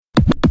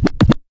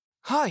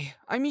Hi,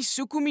 I'm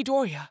Isuku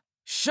Midoriya.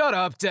 Shut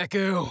up,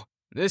 Deku!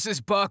 This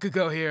is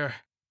Bakugo here.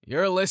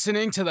 You're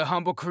listening to the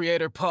Humble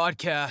Creator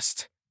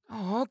Podcast.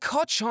 Aw,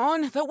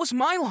 Kachan, that was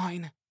my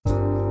line.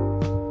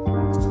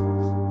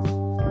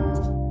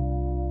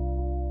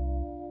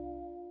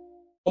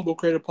 Humble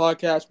Creator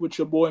Podcast with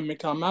your boy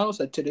Mikel Mouse,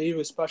 and today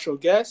with special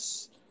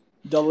guest,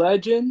 the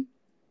legend,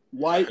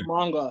 Whyt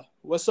Manga.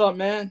 What's up,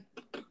 man?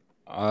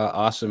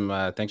 Awesome.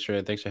 Thanks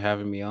for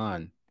having me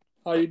on.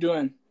 How you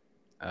doing?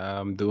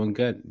 I'm doing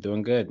good.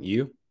 Doing good.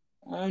 You?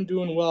 I'm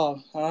doing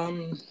well.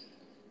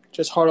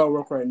 Just hard at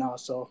work right now,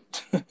 so.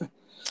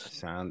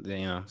 Same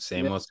old,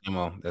 same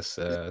old. That's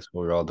what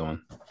we're all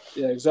doing.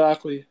 Yeah,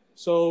 exactly.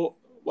 So,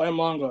 Whyt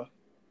Manga,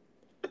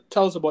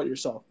 tell us about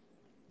yourself.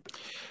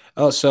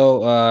 Oh, so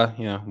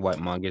Whyt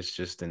Manga is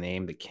just the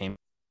name that came.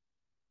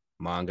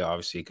 Manga,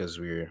 obviously, because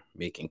we're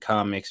making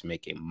comics,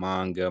 making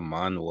manga,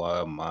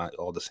 manhwa,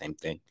 all the same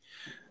thing.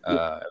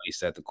 At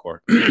least at the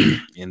core.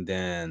 And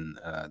then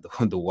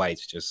the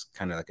white's just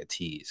kind of like a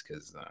tease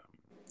because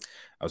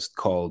I was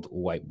called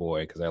White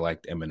Boy because I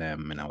liked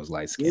Eminem and I was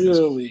light skinned.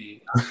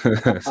 Really?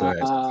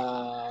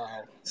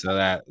 So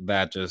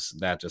that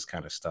just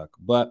kind of stuck.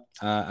 But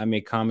I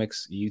make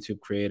comics,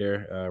 YouTube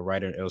creator,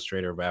 writer and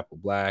illustrator of Apple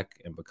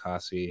Black and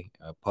Bakassi,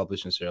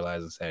 published and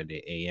serialized on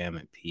Saturday AM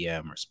and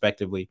PM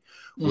respectively,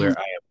 where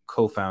I am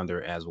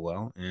co-founder as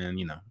well. And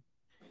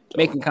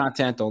making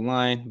content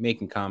online,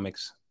 making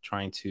comics,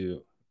 trying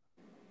to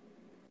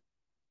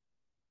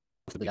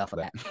be off of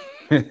that.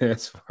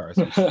 As far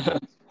as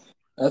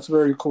that's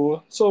very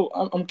cool. So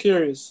I'm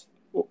curious,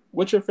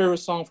 what's your favorite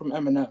song from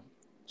Eminem?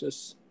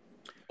 Just.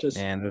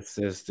 And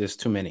there's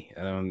too many.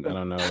 I don't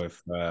know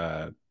if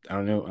I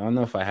don't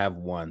know if I have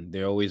one.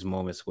 There are always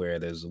moments where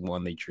there's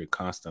one that you're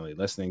constantly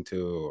listening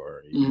to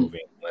or you're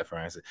moving left or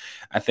right.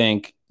 I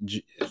think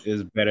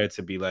it's better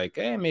to be like,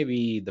 hey,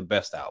 maybe the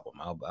best album.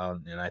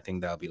 And I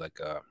think that'll be like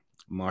a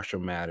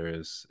Marshall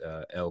Mathers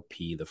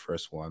LP, the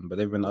first one. But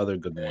there've been other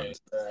good ones.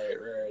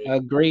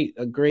 Right.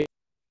 A great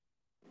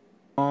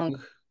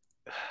song.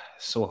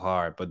 So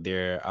hard, but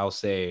I'll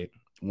say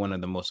one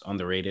of the most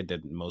underrated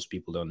that most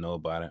people don't know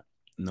about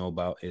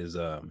is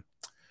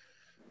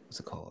what's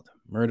it called?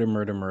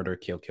 Murder,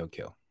 kill.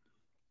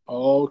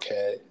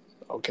 Okay.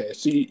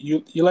 So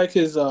you like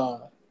his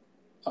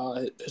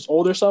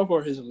older stuff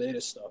or his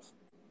latest stuff?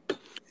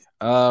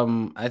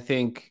 I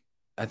think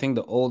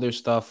the older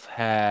stuff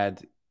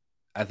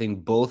I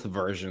think both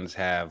versions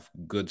have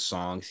good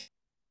songs,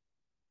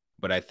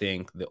 but I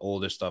think the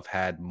older stuff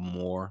had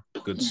more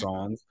good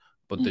songs,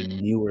 but the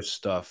newer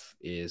stuff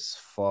is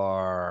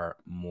far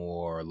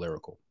more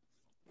lyrical.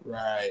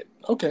 Right.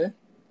 Okay.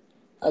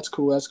 That's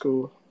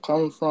cool.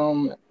 Coming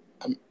from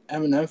an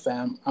Eminem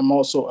fan, I'm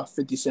also a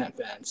 50 Cent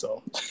fan,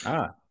 so.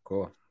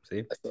 Cool.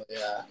 See? So,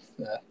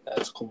 yeah,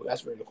 that's cool. That's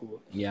very cool.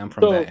 Yeah, I'm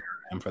from that era.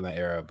 I'm from that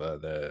era,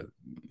 but the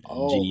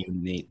G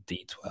Unit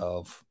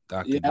D12,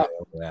 Dr. Dre.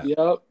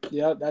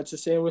 Yep. That's the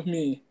same with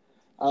me.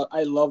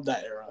 I love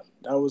that era.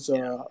 That was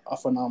a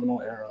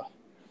phenomenal era.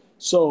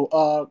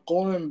 So,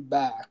 going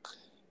back,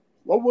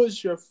 what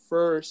was your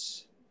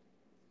first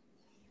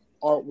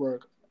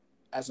artwork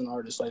as an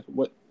artist?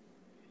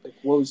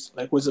 Was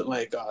it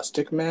like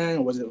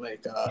Stickman? Was it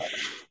like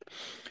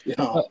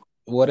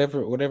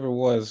whatever it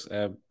was?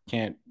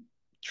 Can't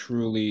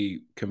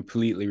truly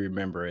completely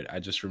remember it. I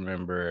just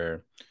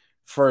remember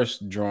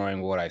first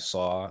drawing what I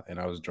saw, and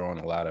I was drawing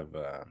a lot of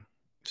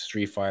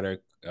Street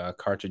Fighter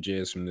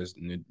cartridges from this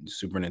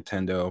Super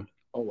Nintendo.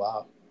 Oh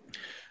wow!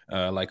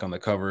 Like on the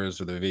covers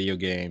of the video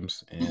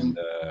games, and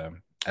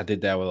I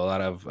did that with a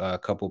lot of a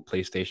couple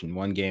PlayStation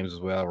 1 games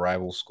as well.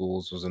 Rival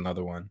Schools was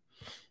another one.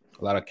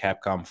 A lot of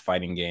Capcom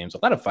fighting games, a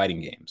lot of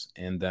fighting games,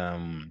 and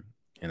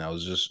I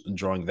was just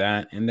drawing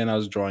that, and then I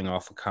was drawing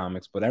off of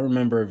comics. But I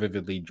remember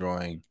vividly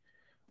drawing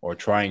or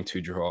trying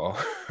to draw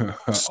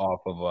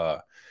off of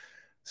a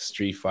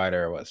Street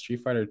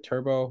Fighter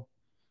Turbo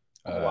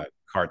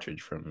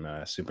cartridge from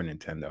Super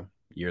Nintendo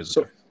years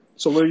ago.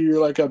 So were you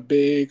like a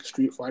big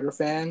Street Fighter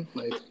fan,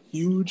 like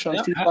huge on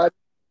Street Fighter?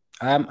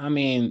 I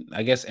mean,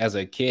 I guess as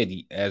a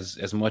kid,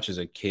 as much as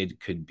a kid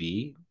could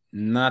be,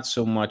 not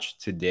so much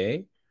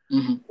today.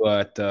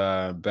 But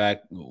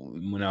back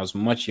when I was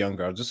much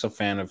younger, I was just a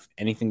fan of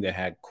anything that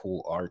had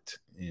cool art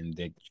and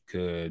that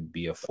could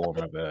be a form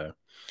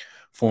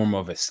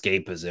of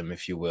escapism,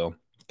 if you will.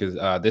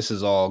 Because this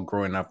is all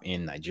growing up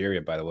in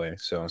Nigeria, by the way.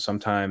 So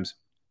sometimes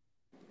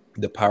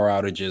the power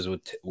outages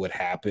would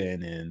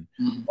happen, and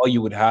all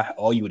you would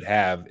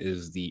have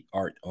is the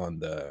art on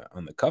the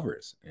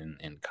covers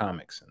and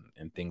comics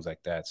and things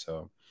like that.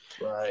 So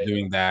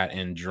doing that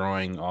and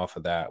drawing off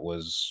of that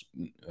was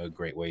a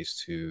great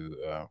ways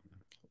to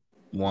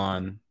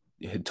one,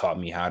 it taught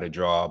me how to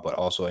draw, but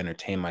also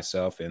entertain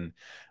myself, and it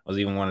was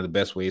even one of the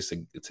best ways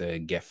to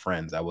get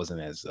friends. I wasn't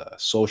as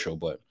social,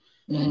 but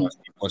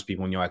most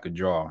people knew I could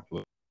draw. It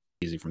was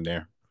easy from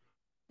there.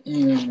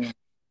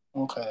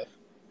 Okay.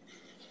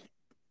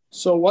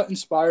 So what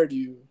inspired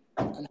you,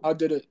 and how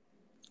did it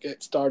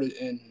get started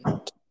in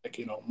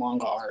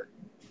manga art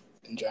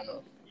in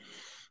general?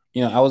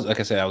 you know, I was, like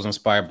I said, I was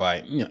inspired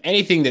by, you know,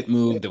 anything that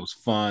moved that was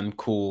fun,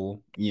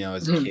 cool, you know,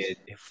 as a kid,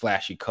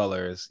 flashy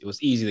colors. It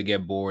was easy to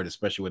get bored,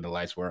 especially when the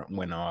lights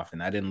went off,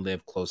 and I didn't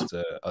live close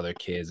to other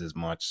kids as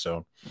much.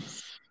 So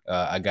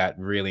I got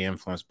really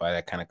influenced by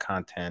that kind of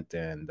content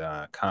and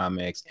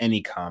comics,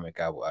 any comic,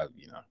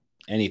 you know,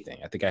 anything.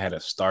 I think I had a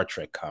Star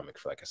Trek comic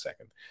for like a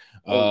second.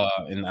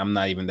 And I'm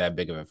not even that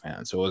big of a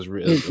fan. So it was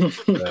really,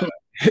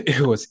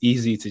 it was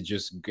easy to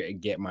just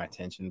get my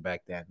attention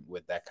back then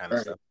with that kind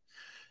of stuff.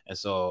 And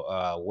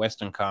so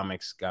Western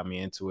comics got me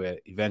into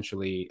it.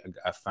 Eventually,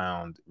 I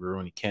found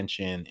Rurouni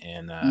Kenshin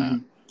and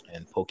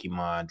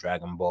Pokemon,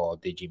 Dragon Ball,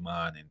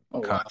 Digimon,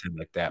 and content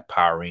like that,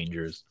 Power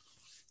Rangers.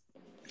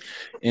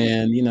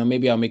 And, you know,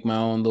 maybe I'll make my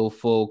own little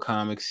full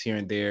comics here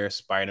and there,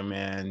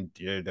 Spider-Man,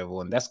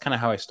 Daredevil, and that's kind of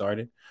how I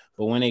started.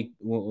 But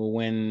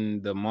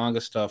when the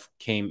manga stuff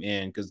came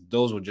in, because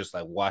those were just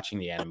like watching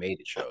the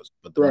animated shows,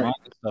 but the manga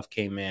stuff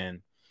came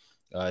in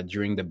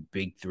during the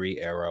big three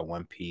era,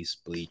 One Piece,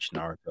 Bleach,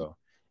 Naruto.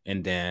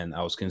 And then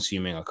I was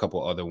consuming a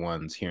couple other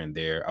ones here and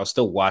there. I was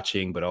still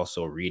watching, but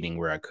also reading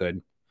where I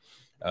could.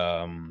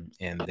 And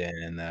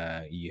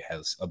then you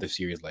have other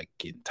series like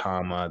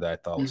Gintama that I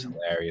thought was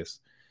hilarious.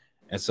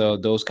 And so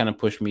those kind of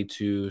pushed me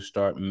to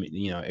start,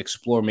 you know,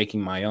 explore making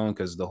my own,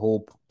 because the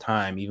whole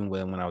time, even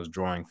when I was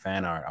drawing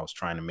fan art, I was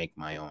trying to make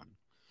my own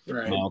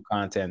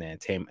content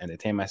and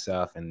entertain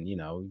myself. And, you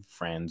know,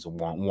 friends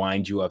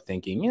wind you up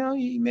thinking, you know,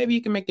 maybe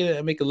you can make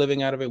a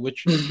living out of it,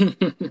 which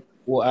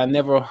well, I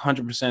never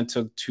 100%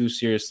 took too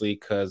seriously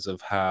because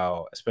of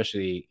how,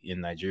 especially in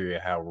Nigeria,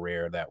 how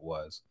rare that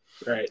was.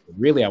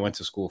 Really, I went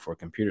to school for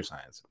computer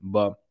science,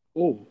 but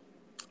where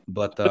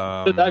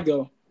did that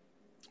go?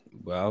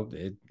 Well,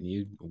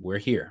 we're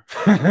here.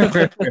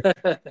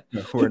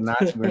 we're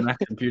not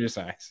computer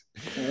science.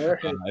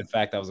 In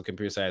fact, I was a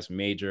computer science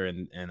major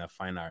and a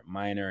fine art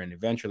minor, and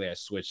eventually I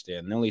switched it,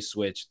 and only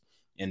switched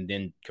and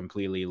didn't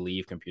completely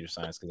leave computer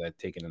science because I'd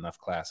taken enough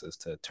classes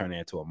to turn it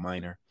into a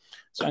minor.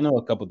 So I know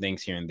a couple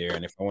things here and there,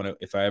 and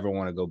if I ever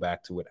want to go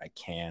back to it, I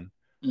can.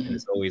 And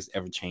it's always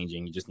ever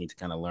changing. You just need to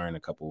kind of learn a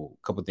couple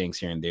things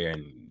here and there,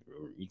 and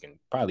you can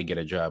probably get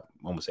a job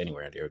almost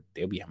anywhere. I'm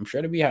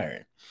sure they'll be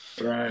hiring.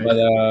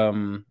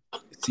 But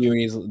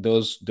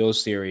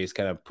those series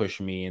kind of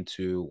pushed me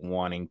into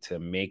wanting to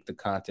make the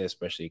content,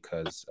 especially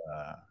because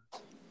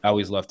I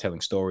always loved telling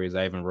stories.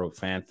 I even wrote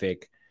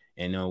fanfic.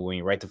 And, you know, when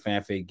you write the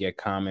fanfic, you get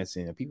comments,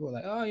 and people are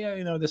like, "Oh yeah,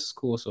 you know, this is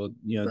cool." So,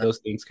 you know, those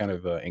things kind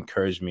of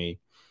encouraged me.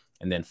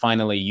 And then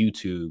finally,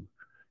 YouTube,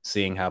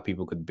 seeing how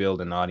people could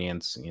build an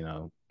audience, you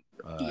know,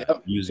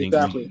 using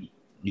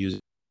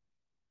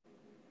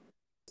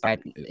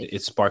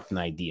it sparked an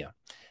idea.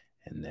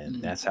 And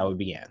then that's how it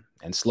began.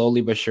 And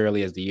slowly but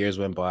surely, as the years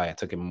went by, I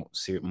took it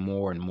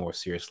more and more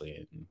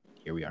seriously. And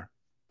here we are.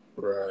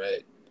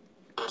 Right.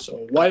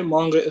 So Whyt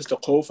Manga is the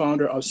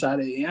co-founder of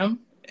Saturday AM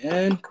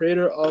and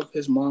creator of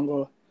his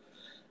manga,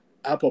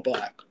 Apple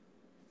Black.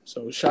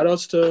 So shout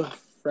outs to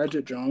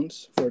Frederick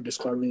Jones for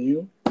discovering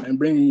you and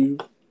bringing you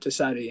to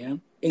Saturday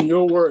AM. In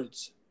your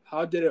words,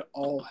 how did it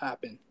all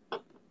happen?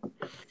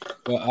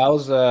 Well, I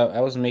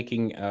was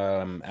making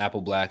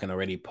Apple Black and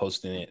already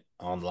posting it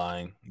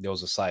online. There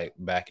was a site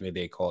back in the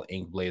day called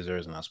Ink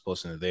Blazers, and I was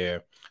posting it there.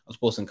 I was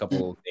posting a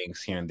couple of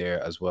things here and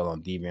there as well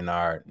on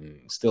DeviantArt,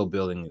 and still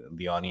building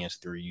the audience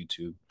through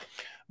YouTube.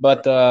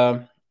 But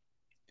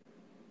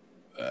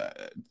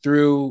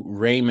through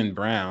Raymond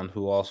Brown,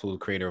 who also the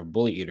creator of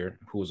Bully Eater,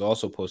 who was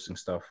also posting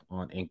stuff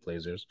on Ink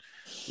Blazers,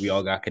 we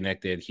all got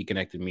connected. He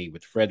connected me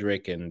with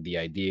Frederick and the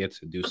idea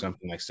to do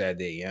something like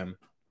Saturday AM,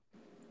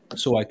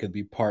 so I could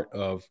be part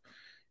of,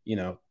 you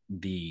know,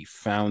 the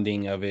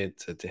founding of it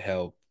to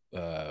help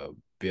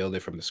build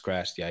it from the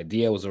scratch. The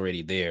idea was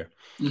already there,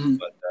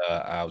 but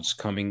I was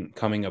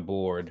coming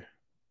aboard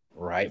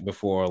right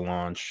before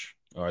launch,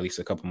 or at least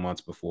a couple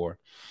months before,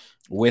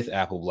 with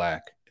Apple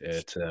Black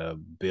to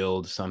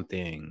build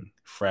something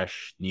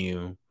fresh,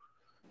 new,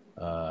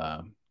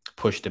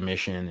 push the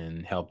mission,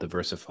 and help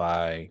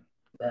diversify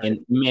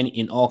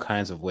in all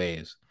kinds of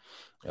ways,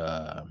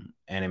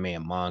 anime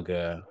and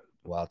manga,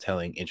 while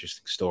telling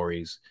interesting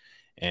stories.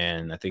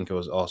 And I think it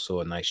was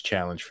also a nice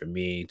challenge for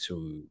me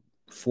to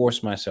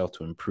force myself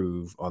to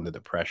improve under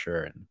the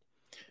pressure,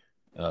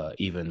 and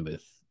even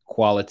with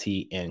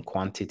quality and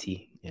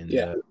quantity, and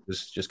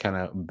just kind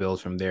of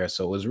build from there.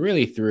 So it was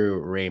really through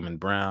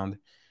Raymond Brown.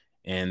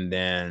 And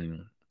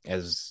then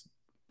as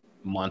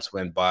months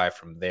went by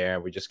from there,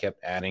 we just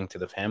kept adding to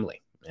the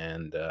family.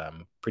 And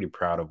I'm pretty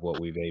proud of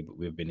what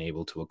we've been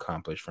able to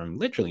accomplish from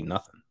literally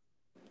nothing.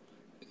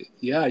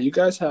 Yeah, you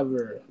guys have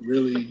a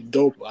really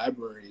dope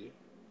library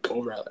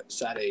over at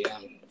Saturday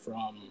AM,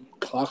 from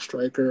Clock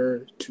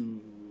Striker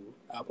to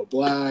Apple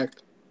Black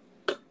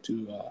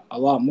to a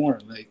lot more.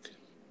 Like,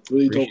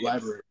 really dope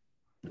library.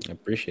 I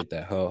appreciate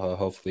that.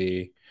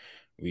 Hopefully,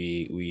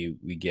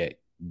 we get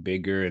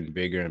bigger and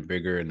bigger and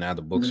bigger. And now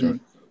the books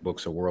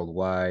are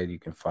worldwide. You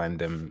can find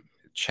them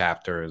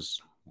chapters,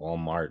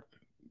 Walmart,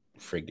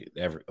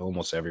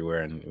 almost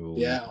everywhere, and we'll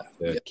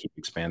keep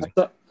expanding.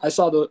 I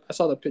saw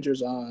the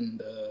pictures on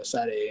the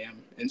Saturday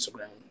AM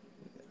Instagram.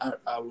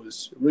 I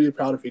was really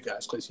proud of you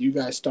guys because you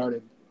guys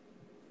started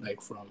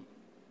like from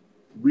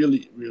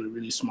really, really,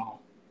 really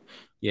small.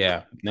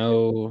 Yeah,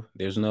 no,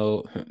 there's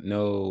no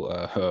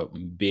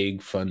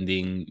big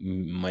funding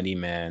money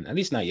man, at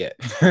least not yet.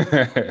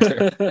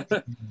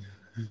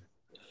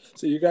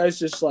 So you guys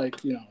just like,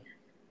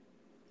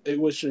 it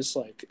was just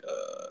like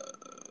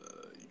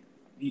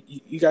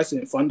you guys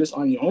didn't fund this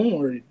on your own,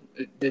 or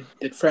did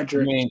I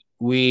Frederick? mean,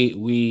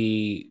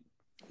 we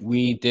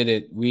did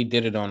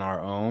it on our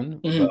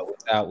own,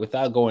 but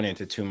without going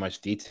into too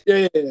much detail.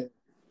 Yeah.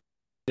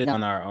 Did it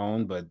on our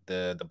own, but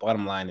the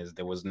bottom line is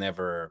there was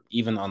never,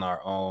 even on our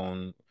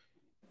own,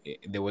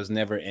 there was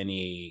never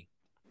any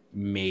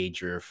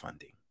major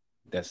funding.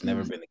 That's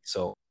never been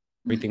so.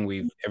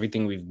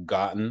 Everything we've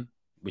gotten,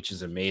 which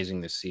is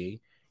amazing to see,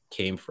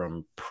 came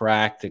from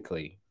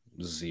practically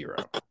zero.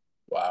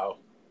 Wow,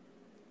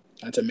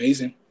 that's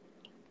amazing.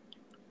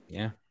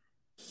 Yeah.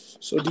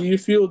 So do you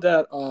feel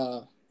that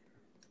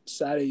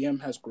Sad AM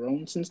has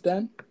grown since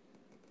then?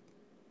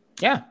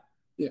 Yeah.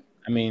 Yeah.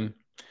 I mean,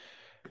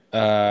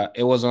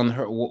 it was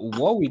unheard.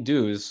 What we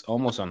do is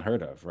almost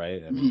unheard of,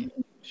 right? I mean,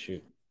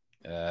 shoot,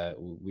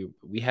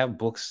 we have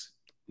books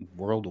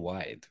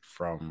worldwide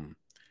from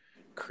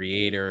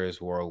creators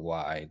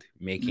worldwide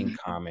making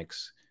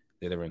comics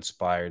that are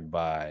inspired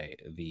by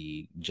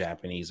the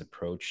Japanese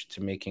approach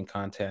to making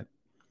content,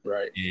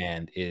 right?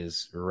 And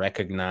is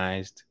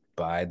recognized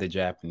by the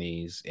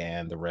Japanese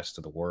and the rest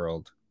of the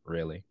world,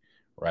 really,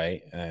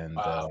 right? And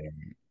Wow.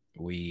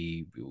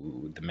 the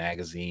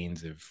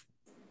magazines have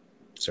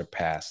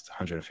surpassed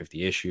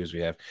 150 issues.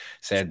 We have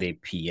Saturday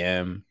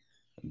PM,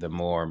 the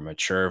more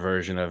mature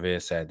version of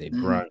it, Saturday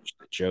Brunch,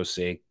 the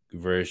Josei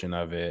version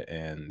of it,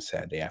 and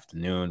Saturday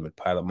Afternoon with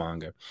Pilot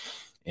Manga.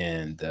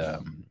 And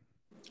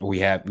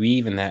we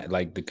even had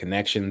like the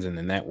connections and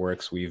the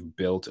networks we've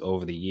built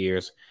over the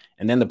years,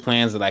 and then the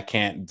plans that I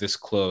can't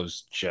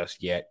disclose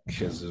just yet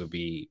because it'll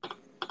be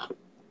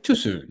too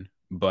soon.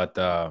 But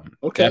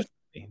okay,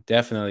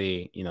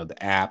 definitely,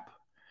 the app.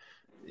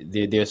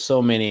 There's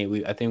so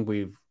many. I think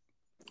we've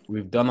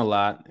done a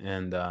lot,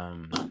 and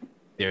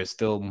there's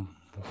still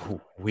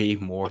way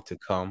more to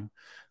come.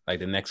 Like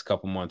the next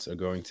couple months are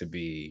going to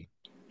be,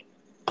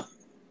 I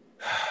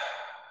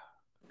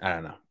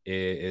don't know.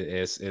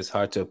 It's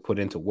hard to put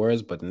into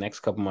words, but the next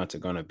couple months are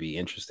going to be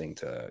interesting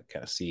to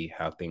kind of see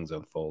how things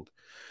unfold.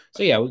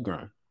 So yeah, we've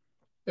grown.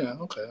 Yeah,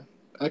 okay.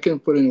 I can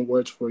put in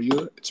words for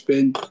you. It's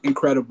been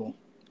incredible,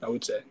 I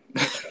would say.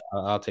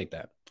 I'll take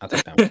that. I'll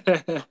take that one.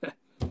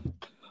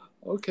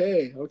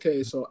 Okay.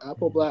 So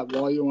Apple Black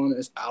Volume 1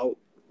 is out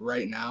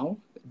right now,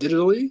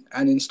 digitally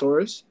and in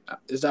stores.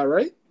 Is that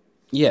right?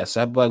 Yes,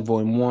 Apple Black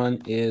Volume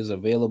 1 is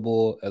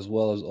available, as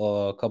well as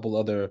a couple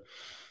other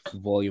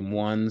Volume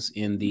 1s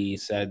in the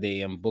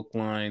Saturday AM book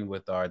line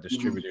with our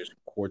distributors, the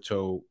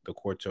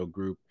Quarto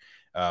Group.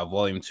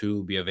 Volume 2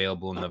 will be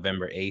available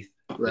November 8th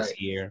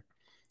this year.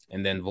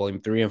 And then Volume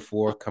 3 and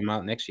 4 come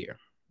out next year.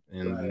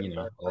 And,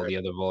 all the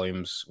other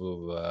volumes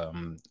will, I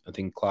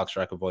think Clock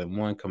Striker Volume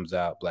 1 comes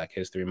out Black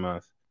History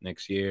Month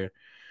next year.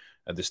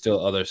 There's still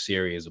other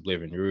series,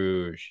 Oblivion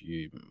Rouge,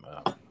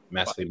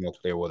 Massively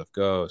Multiplayer World of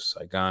Ghosts,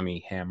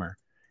 Saigami, Hammer.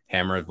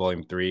 Hammer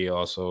Volume 3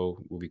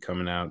 also will be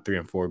coming out. 3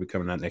 and 4 will be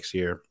coming out next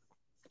year.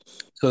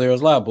 So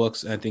there's a lot of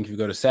books. I think if you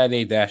go to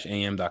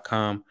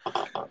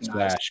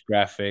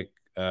saturday-am.com/graphic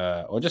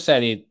or just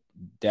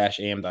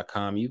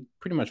saturday-am.com, you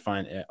pretty much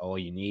find all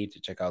you need to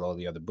check out all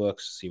the other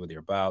books, see what they're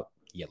about.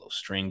 Yellow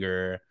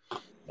Stringer,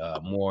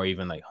 more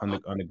even like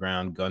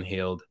Underground,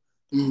 Gun-Heeled.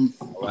 A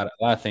lot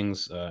of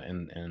things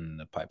in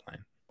the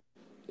pipeline.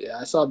 Yeah,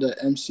 I saw the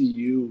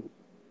MCU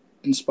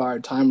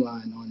inspired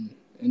timeline on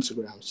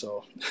Instagram.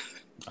 So.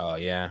 Oh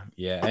yeah,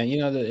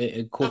 and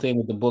the cool thing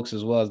with the books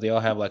as well is they all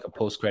have like a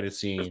post-credit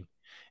scene,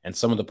 and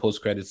some of the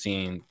post-credit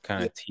scene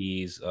kind of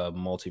tease a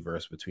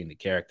multiverse between the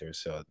characters.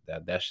 So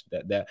that there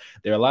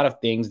are a lot of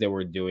things that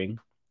we're doing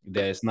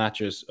that it's not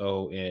just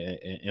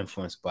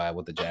influenced by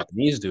what the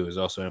Japanese do, is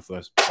also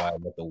influenced by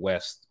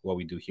what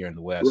we do here in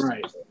the West,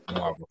 right?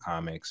 Marvel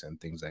Comics and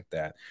things like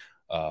that.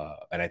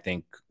 And I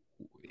think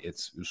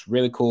it's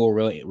really cool,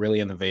 really, really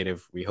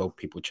innovative. We hope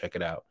people check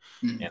it out,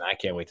 and I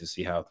can't wait to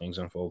see how things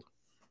unfold.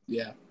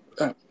 Yeah,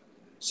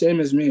 same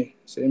as me.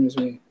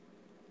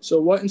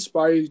 So, what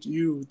inspired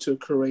you to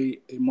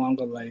create a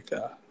manga like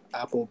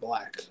Apple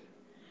Black?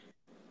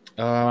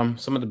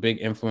 Some of the big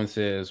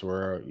influences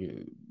were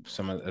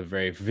some of the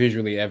very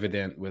visually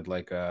evident with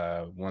like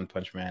One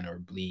Punch Man or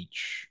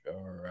Bleach,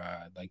 or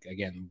like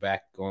again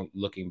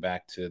looking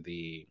back to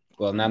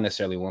not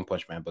necessarily One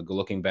Punch Man, but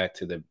looking back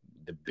to the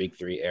big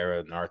three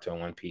era, Naruto,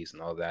 One Piece,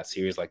 and all that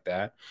series like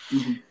that,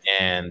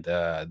 and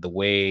the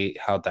way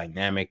how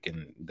dynamic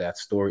and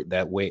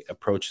that way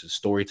approach to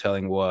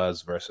storytelling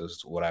was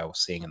versus what I was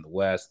seeing in the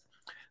West,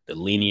 the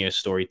linear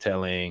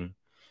storytelling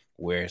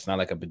where it's not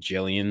like a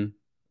bajillion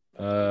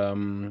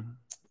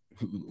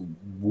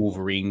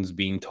Wolverines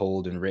being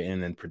told and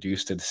written and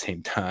produced at the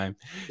same time.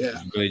 Yeah.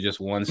 It's really just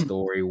one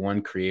story,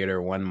 one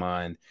creator, one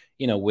mind,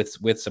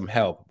 with some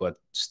help, but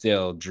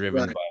still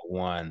driven by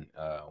one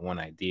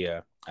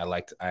idea. I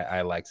liked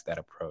that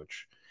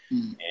approach.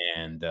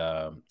 And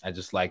I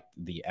just liked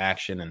the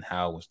action and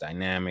how it was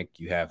dynamic.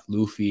 You have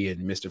Luffy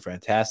and Mr.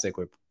 Fantastic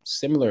with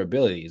similar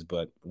abilities,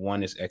 but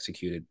one is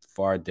executed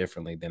far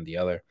differently than the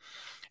other.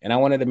 And I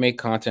wanted to make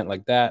content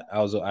like that. I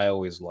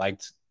always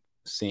liked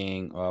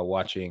seeing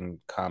watching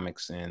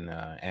comics and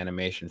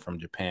animation from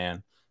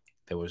Japan.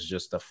 There was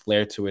just a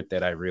flair to it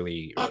that I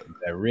really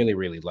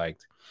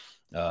liked.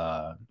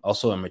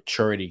 Also a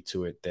maturity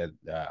to it that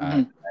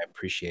I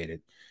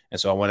appreciated. And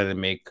so I wanted to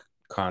make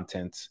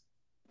content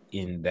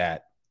in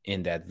that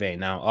vein.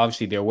 Now,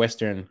 obviously, they're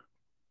Western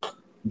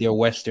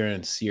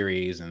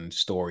series and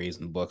stories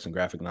and books and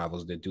graphic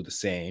novels that do the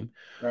same.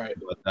 Right.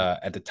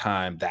 But at the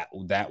time, that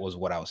was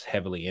what I was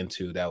heavily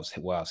into. That was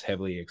what I was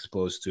heavily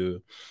exposed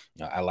to.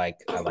 I like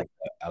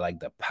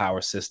the power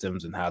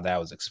systems and how that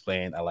was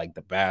explained. I like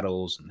the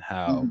battles and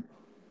how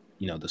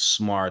the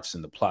smarts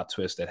and the plot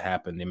twists that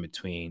happened in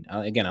between.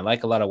 Again, I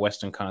like a lot of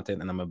Western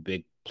content, and I'm a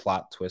big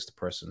plot twist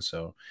person.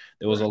 So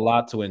there was a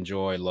lot to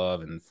enjoy,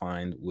 love, and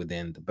find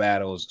within the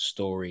battles, the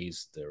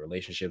stories, the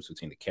relationships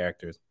between the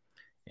characters.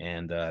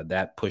 And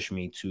that pushed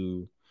me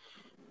to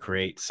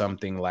create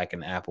something like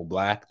an Apple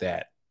Black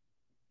that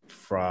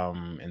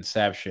from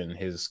inception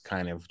has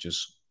kind of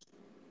just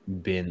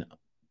been,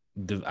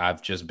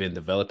 I've just been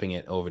developing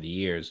it over the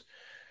years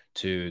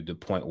to the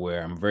point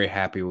where I'm very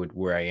happy with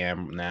where I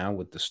am now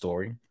with the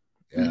story,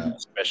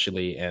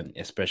 especially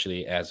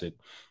as it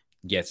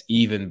gets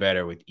even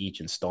better with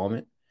each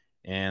installment.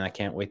 And I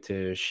can't wait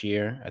to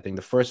share. I think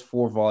the first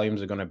 4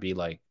 volumes are going to be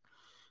like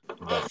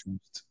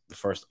the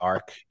first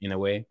arc in a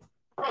way.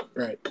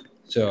 Right.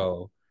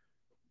 So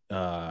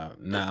now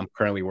I'm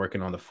currently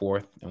working on the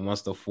 4th, and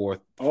once the fourth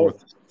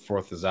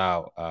is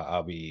out,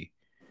 it'll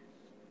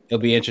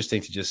be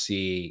interesting to just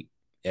see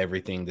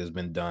everything that's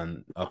been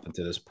done up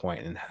until this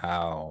point and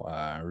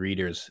how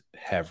readers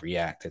have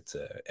reacted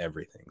to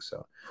everything.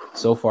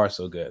 So far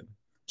so good.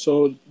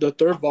 So the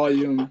 3rd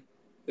volume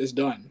is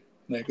done.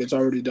 Like, it's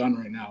already done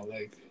right now.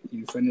 Like,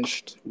 you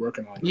finished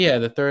working on it. Yeah,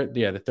 the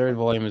third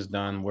volume is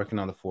done. Working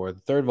on the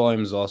 4th. The 3rd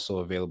volume is also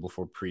available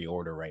for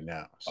pre-order right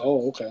now. So.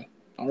 Oh, okay.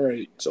 All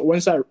right. So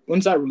when's that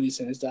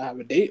releasing? Does that have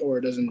a date,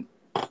 or doesn't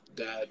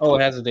that? Oh,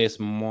 it has a date. It's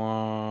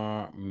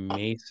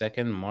May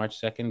 2nd, March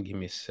 2nd. Give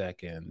me a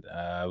second.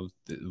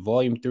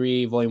 Volume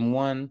 3, Volume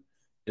 1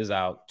 is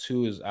out.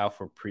 2 is out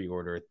for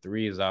pre-order.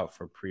 3 is out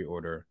for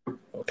pre-order.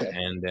 Okay.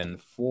 And then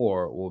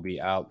 4 will be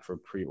out for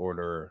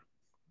pre-order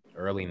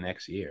early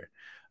next year.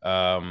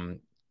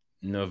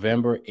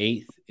 November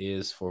 8th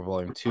is for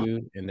Volume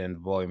 2, and then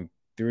Volume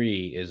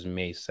 3 is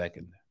May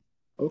 2nd.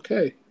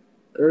 Okay.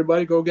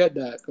 Everybody go get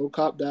that. Go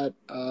cop that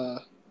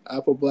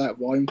Apple Black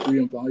Volume 3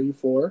 and Volume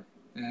 4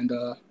 and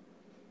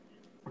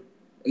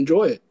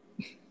enjoy it.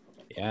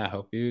 Yeah, I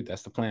hope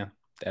that's the plan.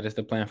 That is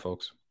the plan,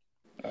 folks.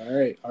 All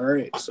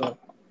right. So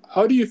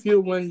how do you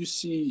feel when you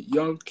see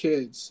young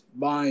kids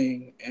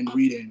buying and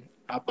reading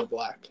Apple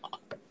Black?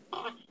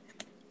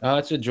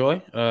 It's a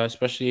joy,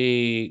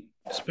 especially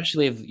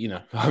if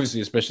obviously,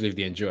 especially if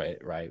they enjoy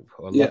it, right?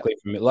 Well,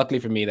 luckily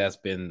for me, that's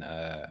been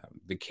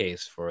the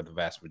case for the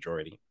vast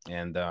majority,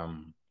 and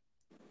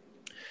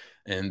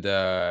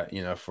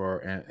for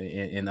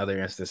in other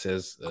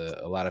instances,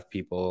 a lot of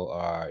people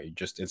are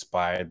just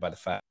inspired by the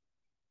fact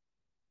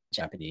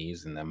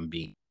Japanese, and them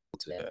being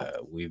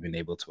we've been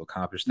able to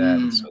accomplish that.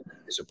 And so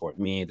they support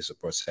me, they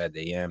support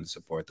Saturday AM, they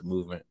support the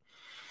movement,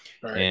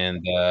 right.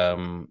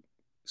 And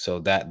so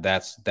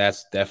that's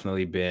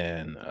definitely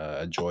been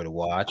a joy to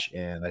watch,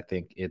 and I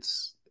think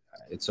it's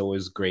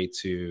always great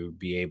to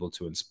be able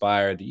to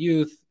inspire the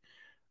youth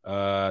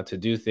to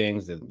do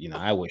things that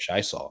I wish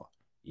I saw,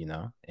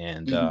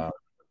 and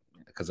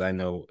because I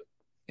know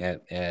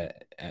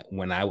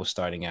when I was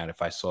starting out,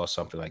 if I saw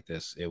something like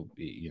this, it would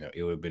be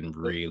it would have been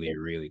really,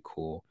 really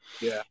cool.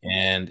 Yeah,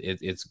 and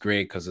it's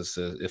great because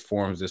it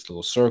forms this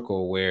little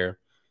circle where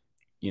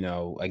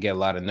I get a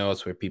lot of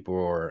notes where people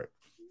are.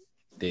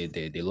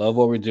 They love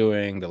what we're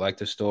doing. They like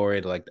the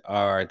story. They like the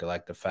art. They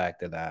like the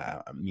fact that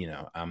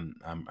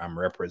I'm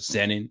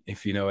representing,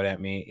 if you know what I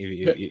mean.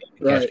 If you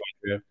catch my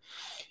drift.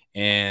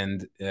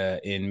 And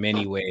in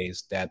many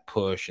ways, that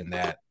push and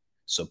that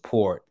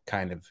support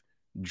kind of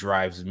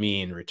drives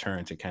me in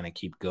return to kind of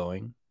keep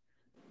going.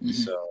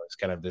 So it's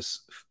kind of this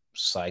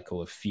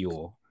cycle of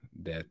fuel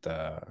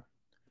that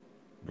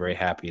very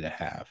happy to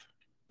have.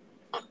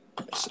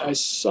 I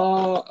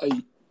saw a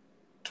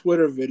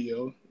Twitter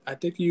video. I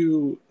think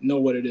you know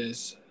what it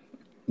is.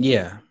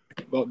 Yeah.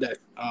 About that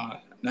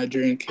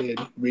Nigerian kid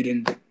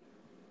reading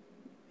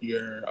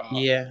your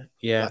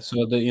yeah.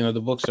 So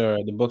the books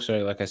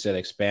are like I said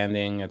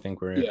expanding. I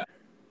think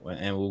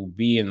and we'll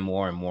be in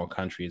more and more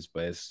countries,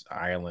 but it's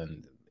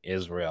Ireland,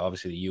 Israel,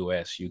 obviously the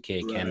US,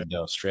 UK, Canada,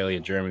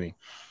 Australia, Germany.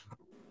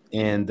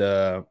 And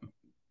so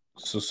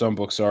some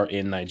books are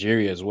in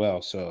Nigeria as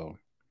well. So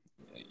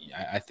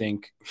I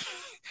think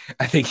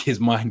his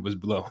mind was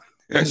blown.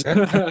 Yeah.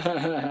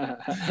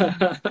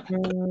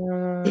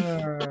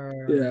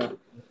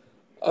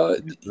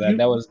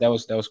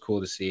 That was cool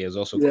to see. It was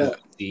also cool to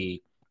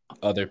see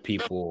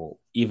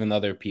even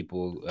other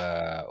people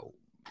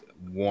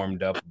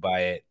warmed up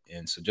by it,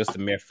 and so just the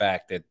mere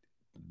fact that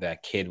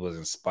that kid was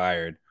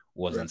inspired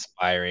was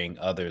inspiring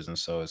others, and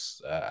so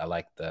it's I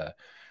like the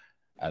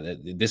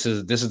this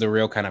is the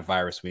real kind of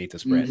virus we need to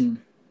spread.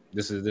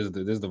 This is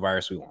the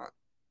virus we want.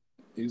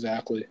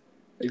 Exactly.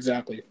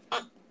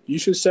 You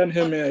should send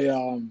him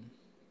a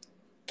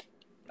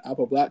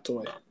Apple Black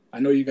toy. I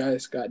know you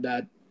guys got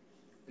that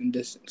in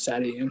this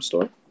Saturday AM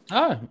store.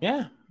 Oh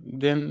yeah,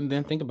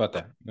 then think about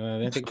that.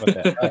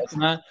 It's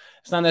not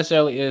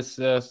necessarily. It's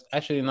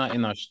actually not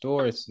in our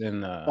store. It's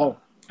in. I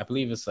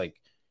believe it's like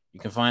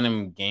you can find them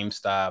in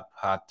GameStop,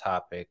 Hot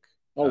Topic.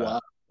 Oh wow.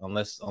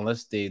 Unless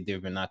they've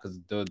been out, because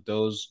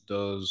those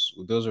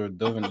have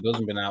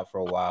been out for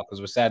a while.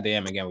 Because we're Saturday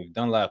AM again. We've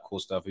done a lot of cool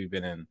stuff. We've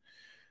been in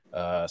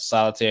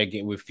solitaire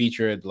game. We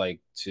featured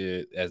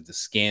as the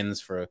skins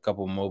for a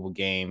couple mobile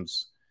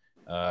games.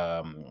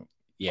 All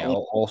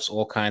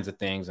kinds of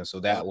things, and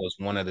so that was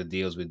one of the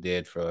deals we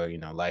did for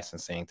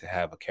licensing, to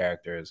have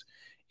characters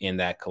in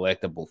that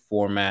collectible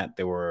format.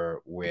 It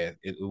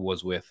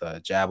was with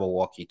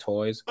Jabberwocky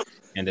toys,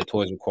 and the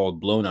toys were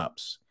called blown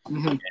ups.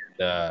 And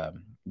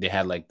they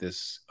had like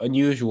this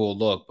unusual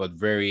look, but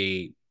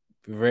very,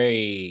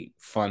 very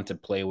fun to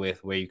play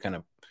with, where you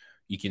can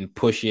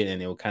push it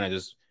and it will kind of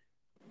just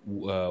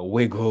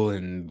wiggle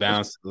and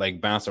bounce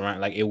around.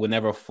 Like it would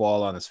never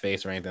fall on his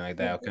face or anything like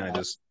that. It'll kind of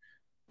just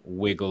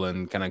wiggle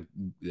and kind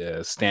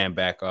of stand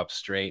back up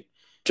straight,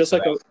 just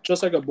like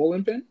a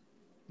bowling pin.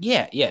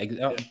 Yeah.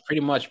 Pretty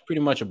much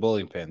a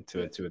bowling pin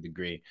to a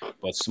degree,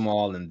 but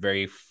small and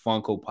very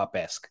Funko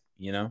Pop-esque,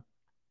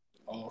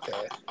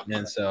 Okay.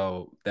 And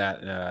so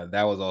that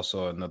was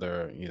also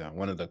another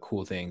one of the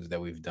cool things that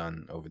we've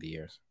done over the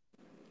years.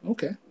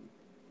 Okay.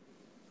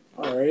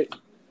 All right.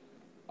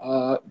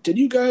 Did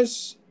you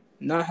guys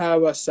not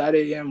have a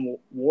Saturday AM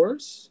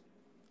Wars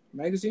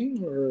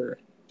magazine or?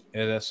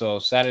 Yeah, so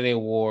Saturday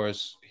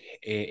Wars,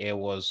 it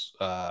was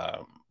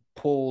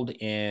pulled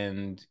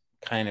and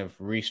kind of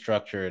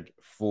restructured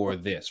for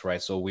this,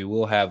 right? So we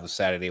will have the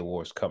Saturday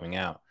Wars coming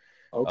out.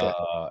 Okay.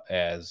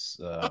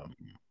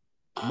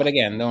 But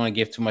again, don't want to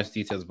give too much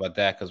details about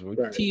that, because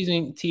we're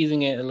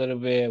teasing it a little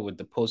bit with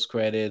the post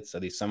credits,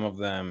 at least some of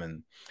them,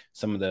 and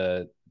some of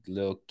the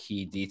little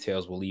key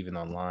details we'll leave it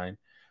online.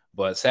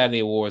 But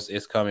Saturday Wars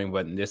is coming,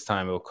 but this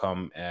time it will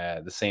come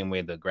the same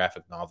way the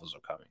graphic novels are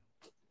coming.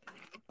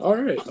 All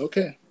right.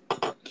 Okay.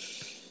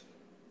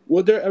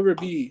 Would there ever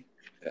be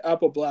an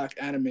Apple Black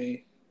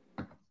anime,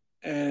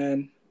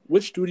 and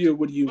which studio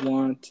would you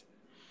want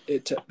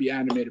it to be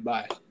animated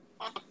by?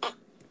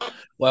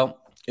 Well,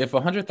 if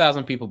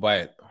 100,000 people buy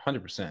it,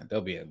 100%,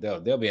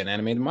 there'll be an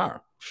anime tomorrow.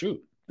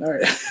 Shoot. All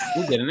right.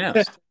 We'll get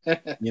announced.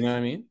 You know what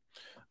I mean?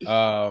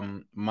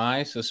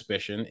 My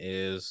suspicion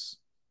is,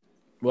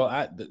 well,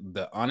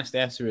 the honest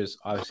answer is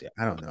obviously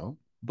I don't know,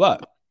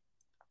 but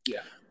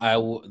yeah, I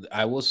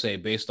will say,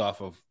 based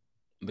off of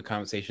the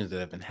conversations that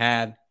have been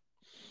had,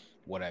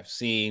 what I've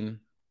seen,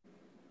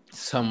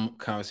 some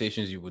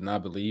conversations you would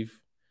not believe.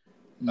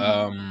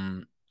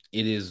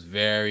 It is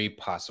very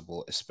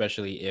possible,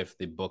 especially if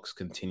the books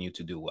continue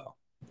to do well.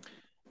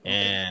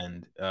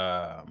 And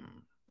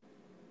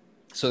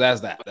so that's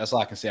that. That's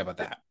all I can say about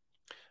that.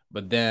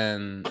 But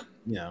then,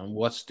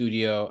 what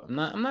studio?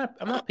 I'm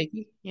not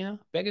picky.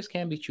 Beggars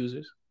can be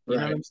choosers. You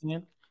know what I'm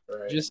saying?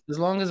 Right. Just as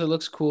long as it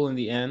looks cool in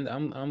the end,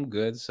 I'm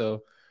good.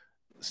 So,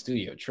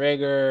 Studio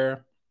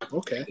Traeger,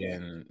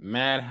 and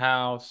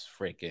Madhouse,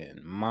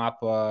 freaking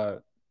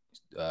Mappa,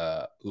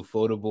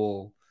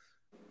 Ufotable.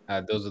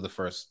 Those are the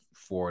first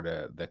four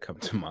that come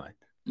to mind.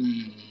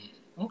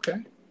 Okay.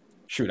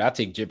 Shoot, I'll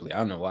take Ghibli. I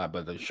don't know why,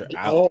 but sure.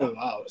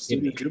 Wow,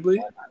 Studio Ghibli.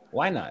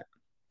 Why not?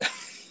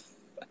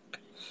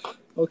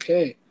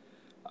 Okay.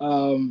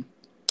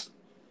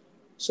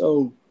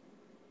 So,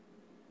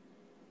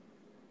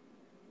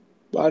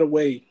 by the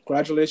way,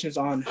 congratulations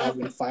on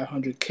having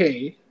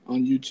 500K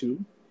on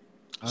YouTube.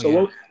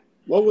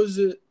 What was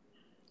it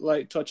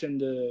like touching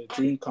the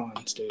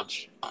DreamCon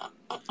stage?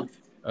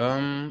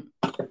 That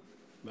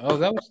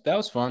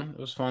was fun. It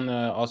was fun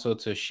also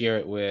to share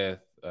it with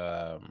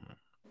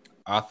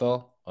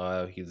Athol.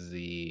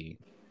 He's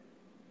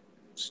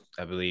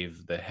I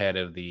believe the head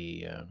of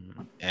the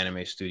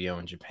anime studio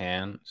in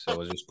Japan. So it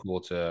was just cool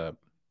to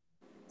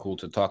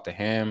talk to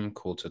him.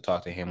 Cool to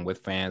talk to him with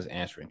fans,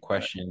 answering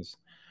questions.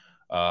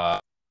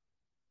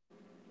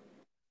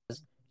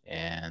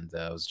 And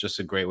it was just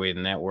a great way to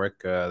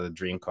network. The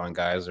DreamCon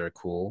guys are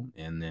cool,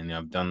 and then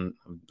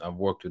I've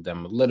worked with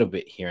them a little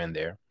bit here and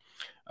there.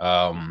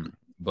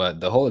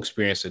 But the whole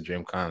experience at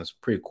DreamCon is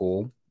pretty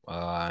cool,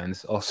 and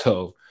it's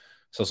also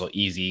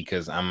easy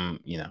because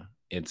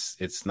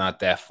it's not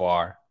that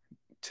far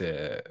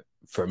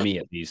for me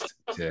at least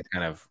to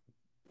kind of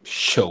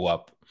show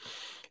up,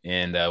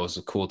 and it was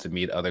cool to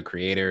meet other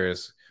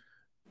creators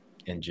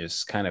and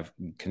just kind of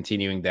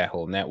continuing that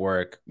whole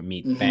network,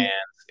 meet fans.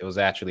 It was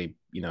actually,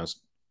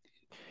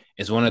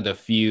 it's one of the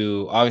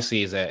few,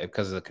 obviously, is that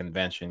because of the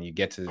convention, you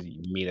get to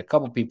meet a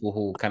couple people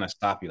who kind of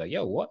stop you, like,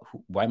 yo,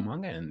 Whyt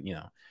Manga? And,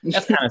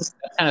 that's kind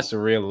of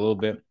surreal a little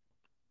bit.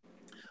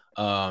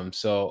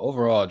 So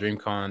overall,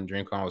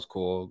 DreamCon was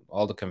cool.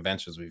 All the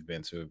conventions we've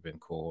been to have been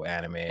cool.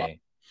 Anime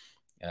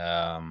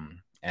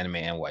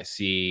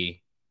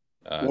NYC,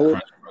 What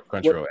what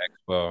Crunchyroll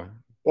Expo.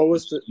 what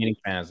was the Meeting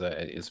fans,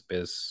 it's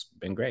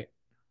been great.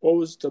 what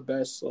was the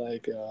best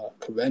like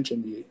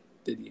convention you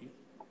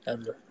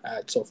ever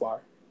had so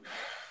far?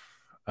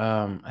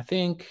 I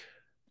think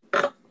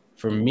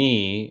for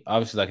me,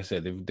 obviously, like I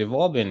said, they've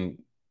all been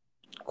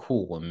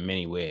cool in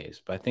many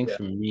ways. But I think Yeah.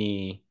 for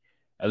me,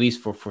 at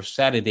least for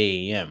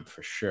Saturday AM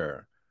for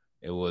sure,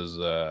 it was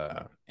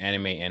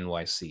Anime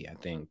NYC. I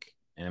think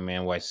Anime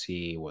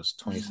NYC was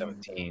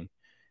 2017.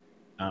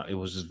 It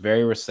was just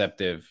very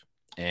receptive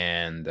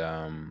and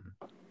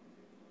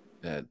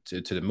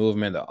to the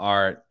movement, the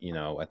art.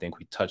 I think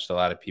we touched a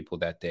lot of people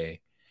that day.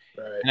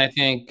 Right. And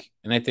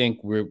I think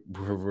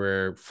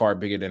we're far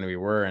bigger than we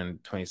were in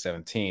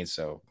 2017.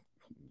 So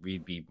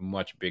we'd be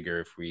much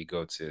bigger if we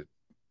go to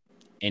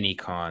any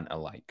con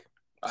alike.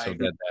 I So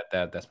agree.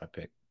 that's my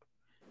pick.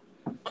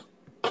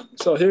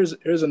 So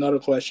here's another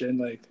question,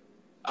 like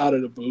out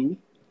of the blue,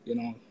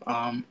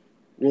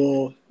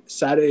 will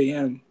Saturday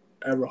AM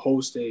ever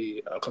host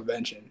a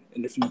convention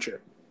in the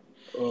future?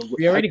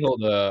 We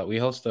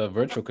host a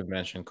virtual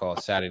convention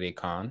called Saturday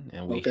Con,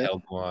 and we Okay.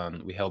 held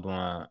one. We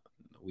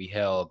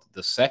held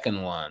the second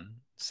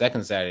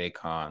Saturday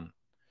Con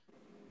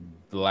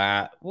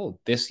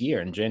this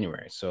year in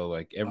January. So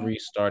like every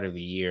start of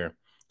the year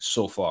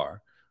so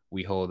far,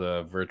 we hold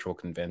a virtual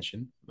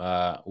convention.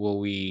 Will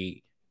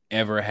we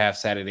ever have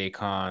Saturday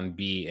Con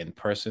be in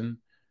person?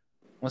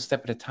 One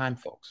step at a time,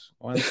 folks.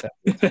 One step.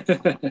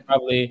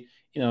 Probably,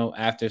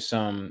 after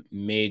some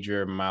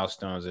major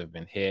milestones have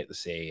been hit,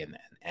 let's say an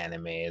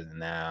anime is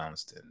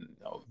announced, and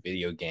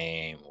video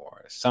game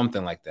or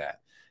something like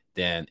that,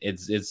 then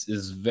it's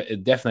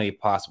definitely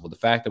possible. The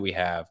fact that we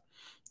have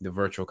the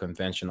virtual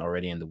convention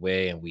already in the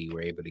way, and we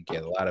were able to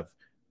get a lot of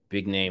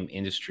big name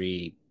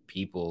industry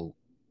people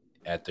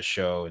at the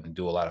show and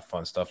do a lot of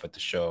fun stuff at the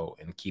show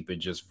and keep it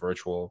just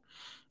virtual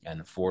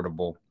and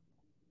affordable.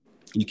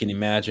 You can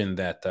imagine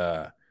that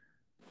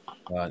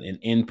an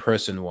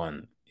in-person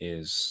one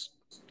is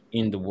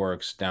in the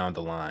works down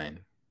the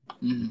line,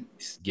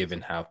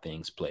 given how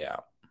things play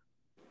out.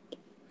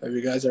 Have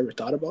you guys ever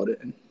thought about it?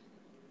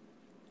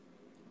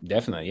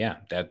 Definitely, yeah.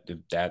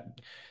 That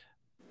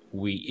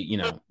we,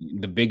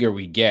 the bigger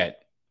we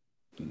get,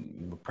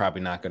 we're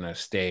probably not going to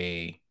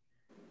stay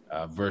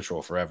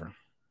virtual forever.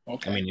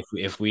 Okay. I mean,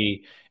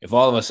 if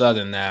all of a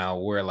sudden now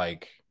we're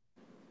like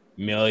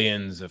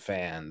millions of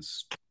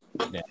fans,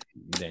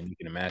 then you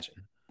can imagine.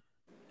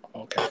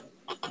 Okay.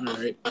 All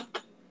right.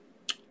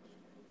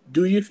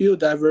 Do you feel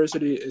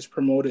diversity is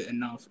promoted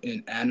enough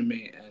in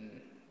anime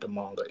and the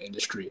manga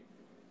industry?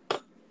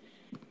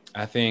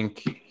 I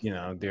think,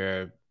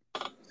 there are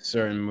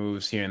certain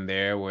moves here and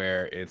there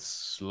where it's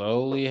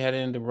slowly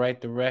heading in the right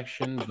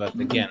direction. But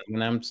again,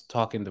 when I'm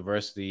talking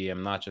diversity,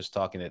 I'm not just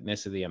talking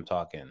ethnicity, I'm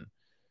talking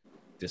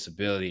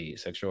disability,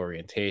 sexual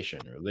orientation,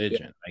 Yeah.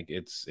 religion. Like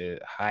it's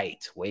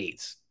height,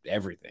 weights,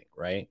 everything,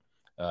 right?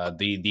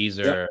 These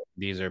Yeah.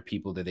 are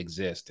people that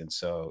exist, and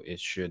so it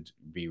should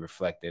be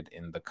reflected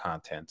in the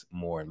content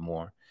more and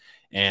more.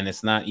 And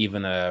it's not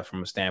even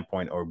from a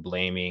standpoint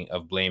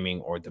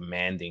blaming or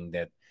demanding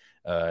that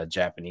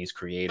Japanese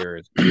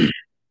creators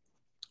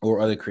or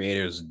other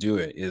creators do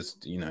it. Is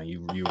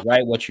you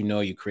write what you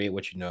know, you create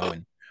what you know,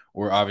 and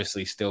we're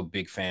obviously still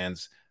big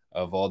fans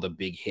of all the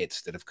big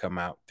hits that have come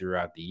out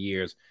throughout the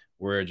years.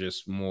 We're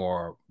just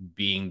more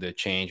being the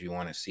change we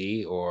want to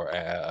see, or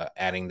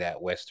adding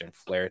that Western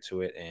flair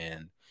to it,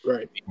 and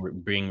Right.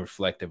 being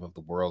reflective of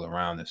the world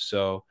around us.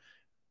 So,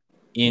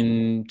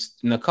 in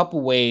a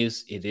couple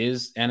ways,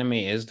 anime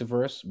is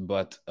diverse,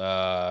 but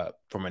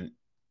from an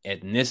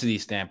ethnicity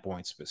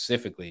standpoint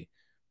specifically,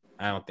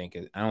 I don't think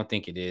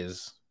it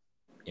is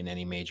in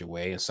any major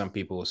way. And some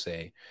people will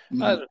say,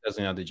 because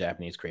the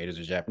Japanese creators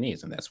are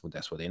Japanese, and that's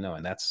what they know,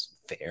 and that's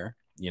fair.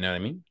 You know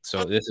what I mean?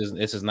 So this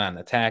is not an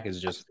attack.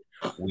 It's just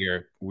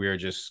we're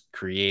just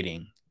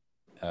creating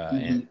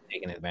and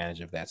taking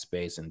advantage of that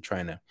space and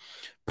trying to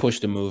push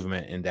the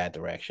movement in that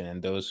direction.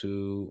 And those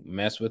who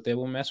mess with it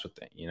will mess with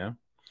it.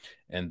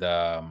 And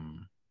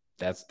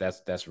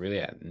that's really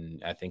it.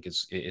 And I think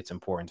it's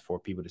important for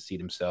people to see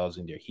themselves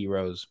in their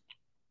heroes.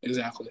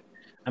 Exactly.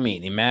 I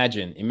mean,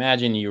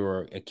 imagine you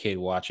were a kid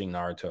watching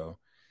Naruto,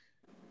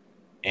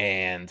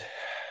 and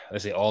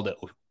let's say all the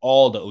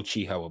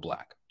Uchiha were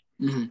black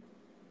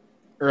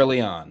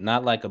early on,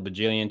 not like a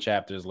bajillion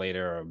chapters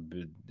later,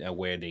 or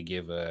where they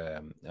give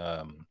a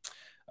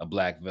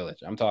black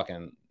village. I'm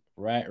talking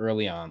right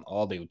early on,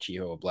 all the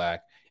Uchiha were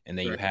black, and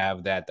then you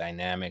have that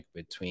dynamic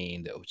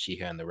between the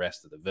Uchiha and the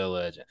rest of the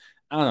village.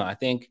 I don't know. I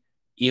think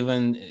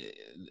even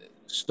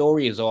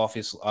story is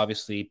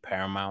obviously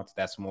paramount.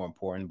 That's more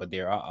important, but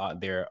there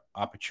are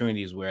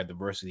opportunities where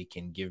diversity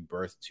can give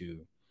birth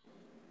to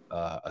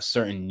a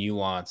certain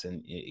nuance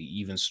and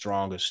even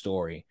stronger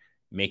story,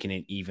 making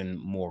it even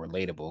more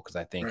relatable. Because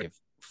I think if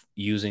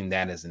using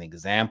that as an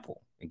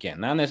example, again,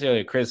 not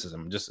necessarily a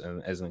criticism, just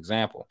as an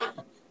example,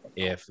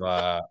 If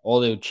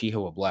although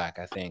Chiho were black,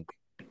 I think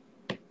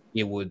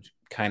it would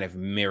kind of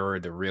mirror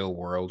the real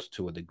world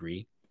to a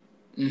degree,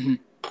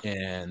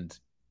 and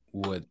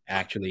would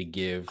actually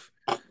give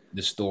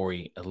the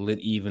story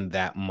even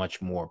that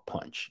much more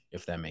punch,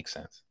 if that makes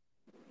sense.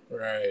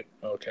 Right.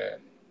 Okay.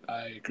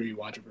 I agree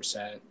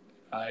 100%.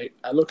 I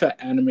look at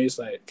animes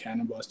like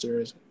Cannon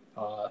Busters,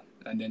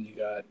 and then you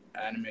got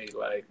anime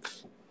like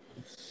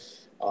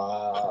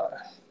I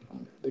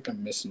think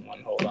I'm missing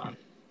one. Hold on.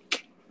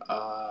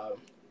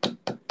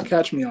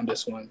 Catch me on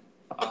this one.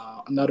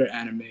 Another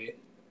anime.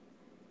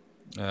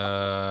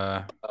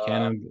 Canon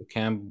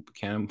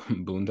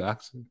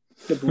Boondocks.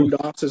 The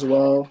Boondocks as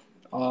well.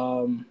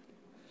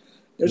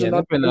 There's Yeah,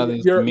 another. there's been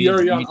others.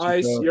 Yuri on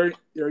Ice.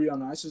 Yuri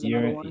on Ice is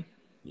another one.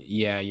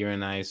 Yeah, You're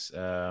Nice.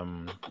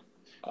 Carol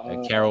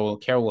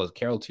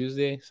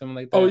Tuesday, something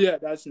like that. Oh yeah,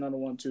 that's another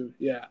one too.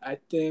 Yeah, I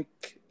think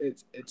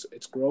it's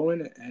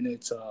growing, and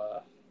it's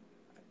a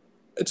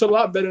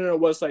lot better than it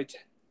was like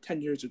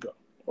 10 years ago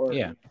or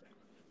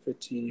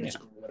 15 years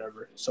ago,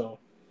 whatever. So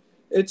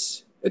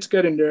it's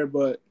getting there,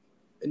 but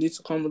it needs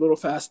to come a little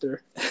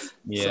faster.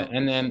 Yeah, so.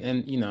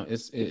 and you know,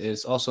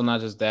 it's also not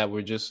just that.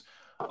 We're just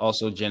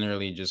also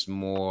generally just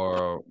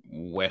more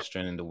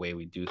Western in the way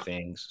we do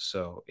things.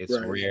 So it's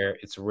rare.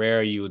 It's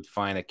rare you would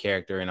find a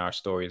character in our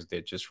stories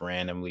that just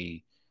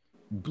randomly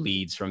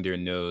bleeds from their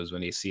nose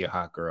when they see a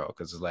hot girl,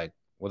 because it's like,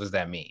 what does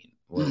that mean?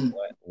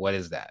 What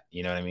is that?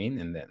 You know what I mean?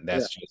 And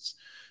that's just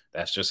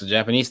a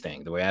Japanese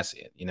thing, the way I see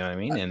it. You know what I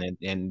mean?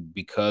 And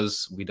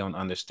because we don't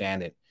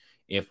understand it,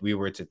 if we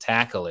were to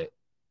tackle it,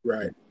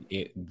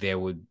 there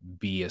would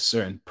be a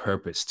certain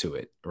purpose to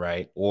it,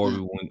 right? Or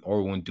we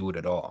won't do it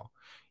at all.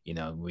 You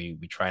know, we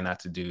try not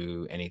to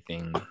do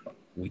anything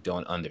we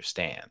don't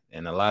understand.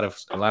 And a lot of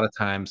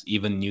times,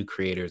 even new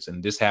creators,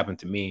 and this happened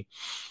to me,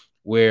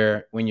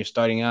 where when you're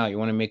starting out, you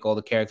want to make all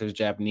the characters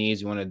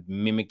Japanese, you want to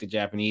mimic the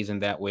Japanese in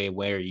that way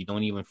where you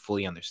don't even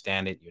fully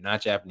understand it. You're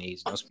not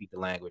Japanese, you don't speak the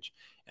language.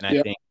 And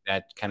I think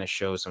that kind of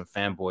shows some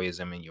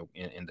fanboyism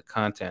in the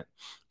content,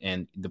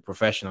 and the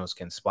professionals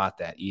can spot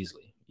that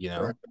easily, you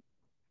know?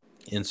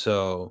 And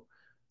so,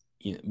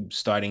 you know,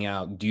 starting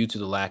out, due to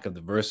the lack of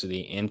diversity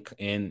in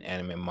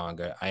anime and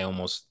manga, I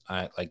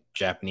like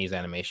Japanese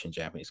animation,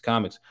 Japanese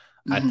comics.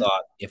 I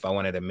thought if I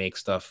wanted to make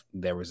stuff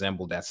that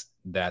resembled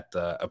that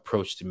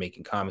approach to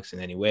making comics in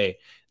any way,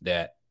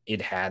 that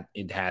it had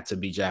to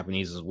be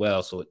Japanese as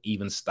well. So it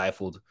even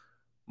stifled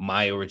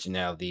my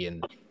originality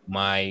and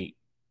my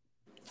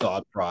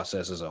thought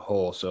process as a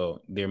whole.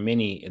 So there are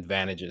many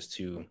advantages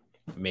to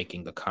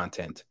making the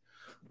content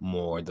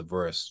more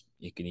diverse.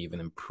 It can even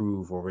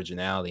improve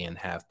originality and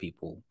have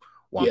people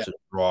want to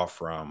draw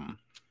from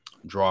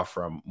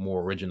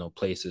more original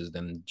places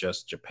than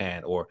just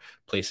Japan, or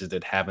places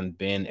that haven't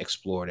been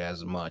explored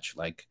as much,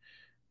 like,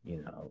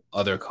 you know,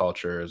 other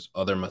cultures,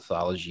 other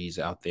mythologies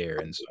out there,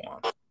 and so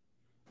on.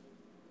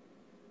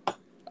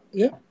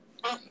 Yeah,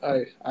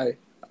 I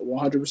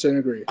 100%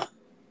 agree.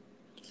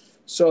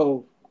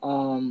 So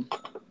on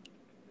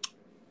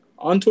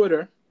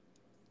Twitter,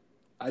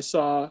 I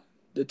saw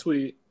the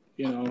tweet.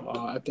 You know,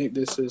 I think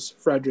this is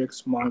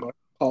Frederick's manga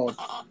called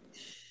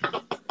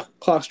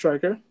Clock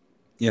Striker.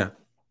 Yeah.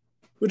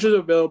 Which is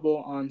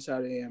available on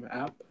Saturday AM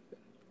app.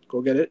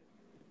 Go get it.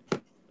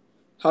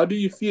 How do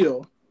you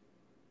feel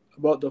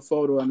about the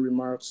photo and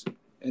remarks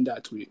in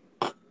that tweet?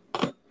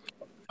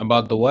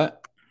 About the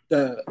what?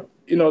 The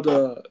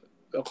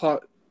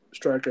Clock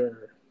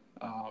Striker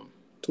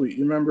tweet.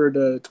 You remember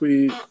the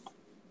tweet?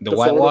 The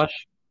whitewash? Photo?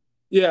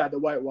 Yeah, the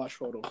whitewash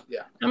photo.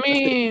 Yeah. I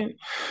mean,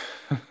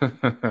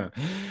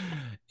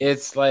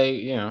 it's like,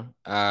 you know,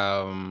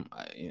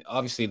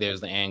 obviously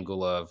there's the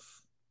angle of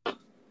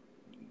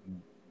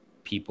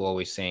people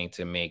always saying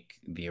to make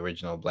the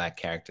original black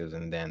characters,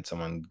 and then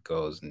someone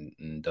goes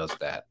and does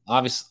that.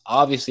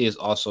 Obviously is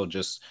also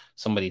just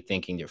somebody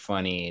thinking they're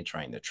funny,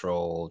 trying to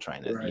troll,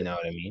 trying to, you know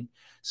what I mean?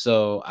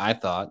 So I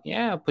thought,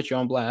 yeah, put you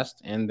on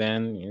blast. And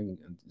then, you know,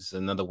 it's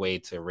another way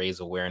to raise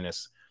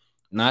awareness,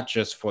 not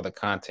just for the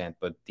content,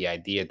 but the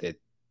idea that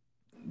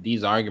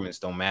these arguments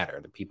don't matter.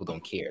 The people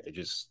don't care. They're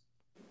just,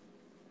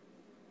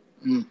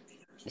 you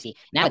see,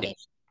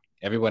 nowadays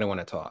everybody want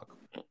to talk,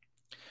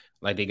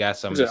 like they got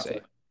something to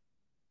say,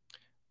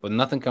 but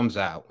nothing comes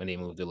out when they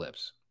move their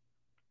lips.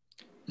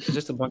 It's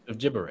just a bunch of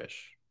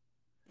gibberish.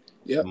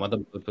 Yeah, mother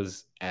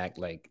flippers act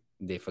like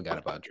they forgot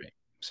about Drake.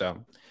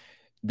 So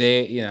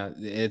they, you know,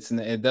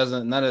 it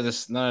doesn't, none of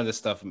this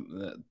stuff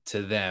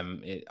to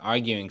them.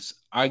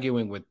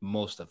 Arguing with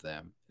most of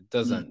them, it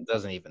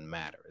doesn't even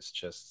matter. It's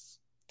just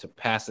to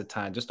pass the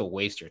time, just to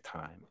waste your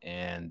time.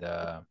 And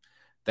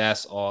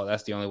that's all.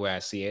 That's the only way I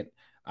see it.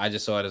 I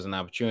just saw it as an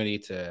opportunity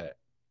to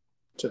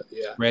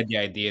spread the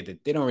idea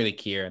that they don't really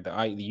care.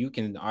 You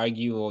can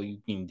argue or you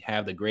can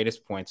have the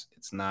greatest points.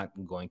 It's not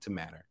going to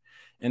matter.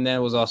 And then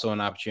it was also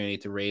an opportunity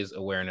to raise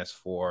awareness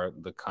for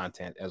the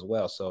content as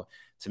well. So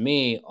to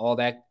me, all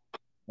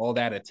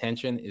that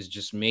attention is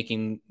just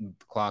making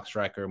Clock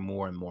Striker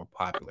more and more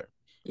popular,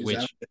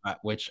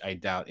 which I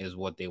doubt is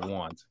what they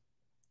want.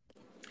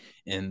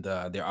 and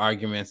their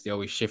arguments, they're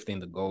always shifting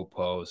the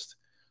goalpost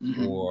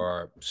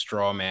or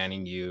straw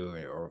manning you,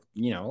 or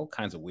all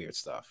kinds of weird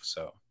stuff.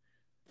 So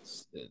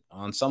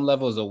on some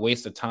levels a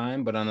waste of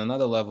time, but on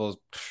another level,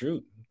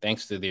 shoot,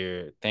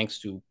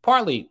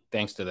 partly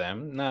thanks to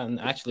them, not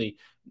actually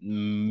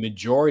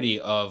majority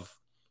of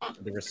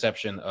the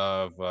reception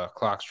of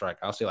Clock Strike,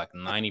 I'll say like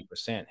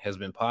 90% has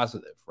been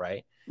positive,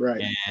 right?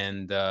 Right.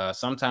 And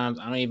sometimes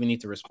I don't even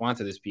need to respond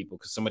to these people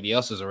because somebody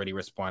else has already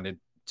responded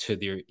to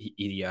their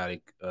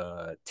idiotic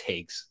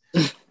takes.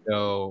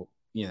 So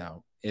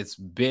it's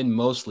been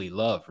mostly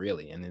love,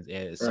 really,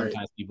 and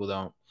sometimes people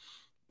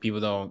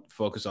don't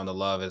focus on the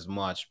love as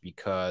much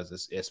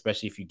because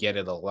especially if you get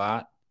it a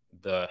lot,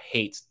 the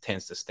hate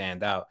tends to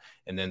stand out,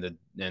 and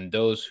then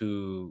those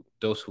who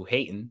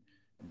hating,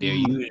 they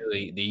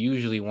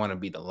usually want to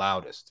be the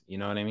loudest. You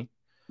know what I mean?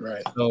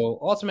 Right. So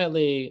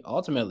ultimately,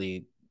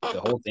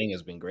 the whole thing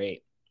has been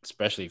great,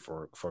 especially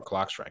for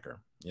Clock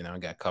Striker.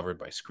 It got covered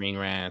by Screen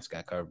Rants,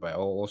 got covered by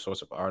all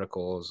sorts of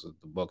articles.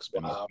 The book's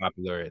been more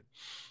popular.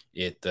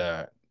 It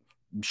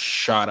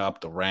shot up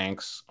the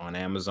ranks on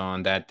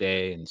Amazon that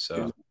day, and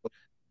so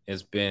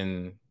it's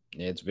been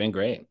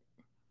great.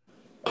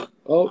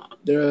 Oh,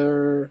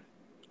 they're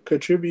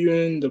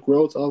contributing the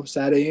growth of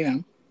Sad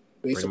AM,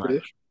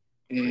 basically.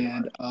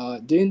 And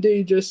didn't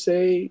they just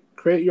say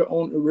create your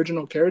own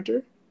original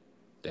character?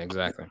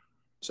 Exactly.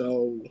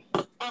 So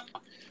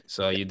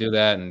you do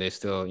that, and they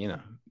still,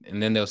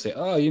 and then they'll say,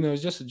 "Oh,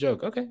 it's just a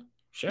joke." Okay,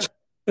 sure.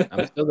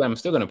 I'm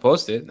still gonna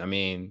post it. I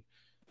mean,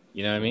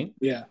 you know what I mean?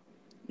 Yeah.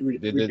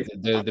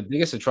 The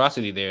biggest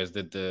atrocity there is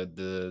that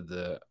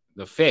the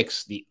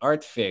fix, the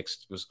art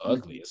fix was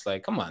ugly. It's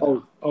like, come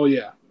on. Oh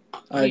yeah,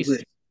 I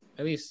agree.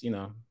 At least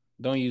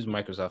don't use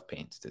Microsoft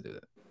Paint to do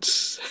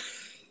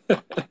that.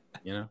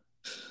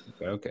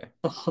 Okay.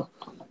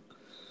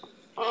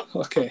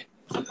 Okay.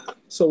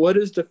 So, what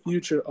is the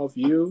future of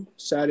you,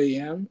 Sad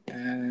AM,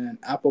 and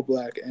Apple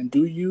Black? And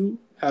do you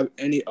have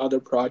any other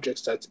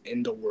projects that's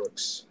in the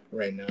works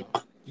right now?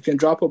 You can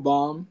drop a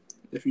bomb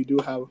if you do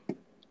have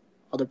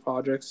other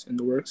projects in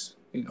the works.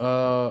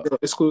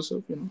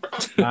 Exclusive.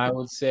 I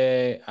would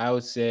say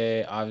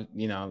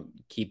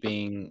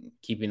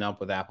keeping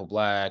up with Apple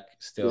Black.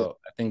 Still,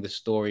 I think the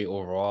story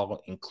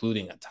overall,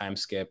 including a time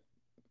skip,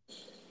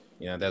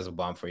 that's a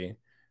bomb for you.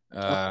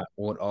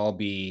 Would all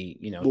be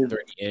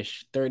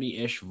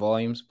 30-ish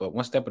volumes, but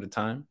one step at a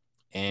time.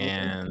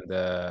 And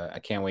I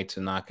can't wait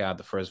to knock out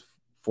the first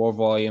 4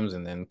 volumes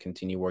and then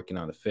continue working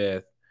on the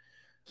 5th.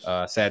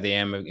 Sad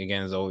AM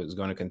again is always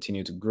going to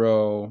continue to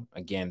grow.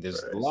 Again,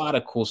 there's a lot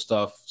of cool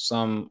stuff.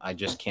 Some I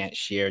just can't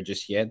share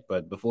just yet,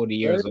 but before the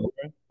year is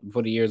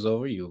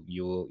over, you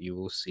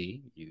will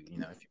see. If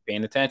you're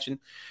paying attention,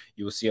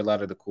 you will see a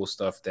lot of the cool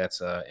stuff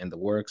that's in the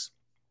works.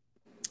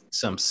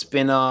 Some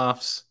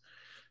spin-offs,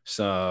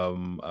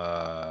 some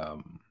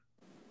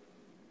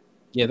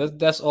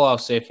that's all I'll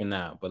say for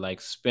now. But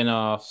like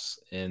spin-offs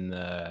and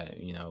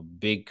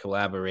big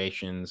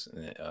collaborations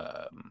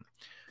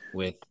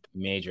with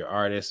major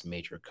artists,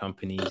 major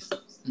companies,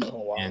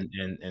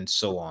 and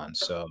so on.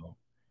 So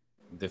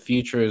the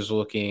future is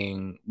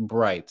looking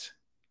bright,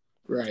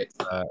 right?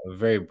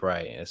 Very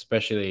bright,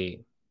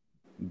 especially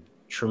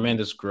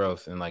tremendous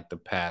growth in like the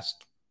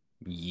past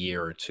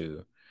year or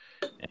two,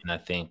 and I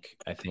think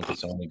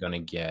it's only going to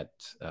get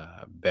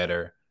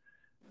better,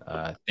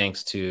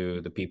 thanks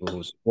to the people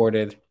who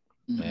supported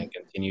and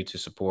continue to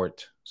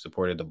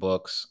supported the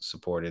books,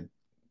 supported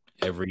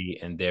every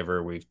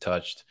endeavor we've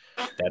touched.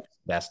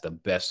 That's the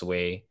best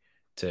way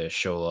to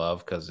show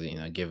love, because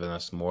giving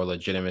us more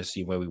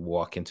legitimacy when we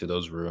walk into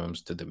those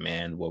rooms to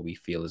demand what we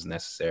feel is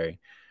necessary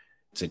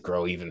to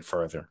grow even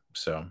further.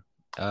 So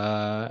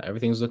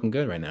everything's looking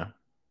good right now.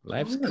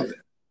 Life's good.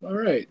 All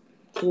right.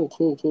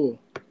 Cool.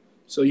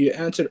 So you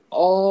answered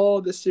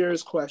all the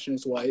serious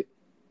questions, Whyt.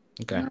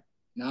 Okay.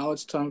 Now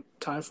it's time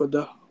for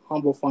the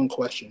humble fun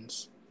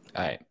questions.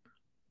 All right.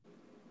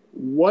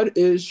 What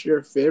is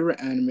your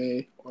favorite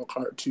anime or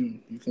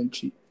cartoon? You can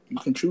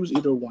choose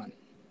either one.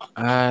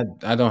 I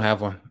don't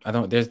have one. I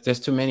don't. There's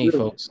too many, really?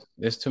 Folks.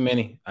 There's too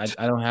many. I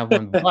don't have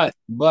one.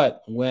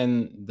 But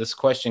when this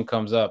question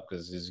comes up,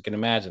 because as you can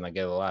imagine, I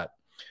get a lot.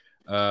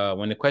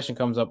 When the question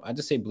comes up, I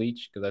just say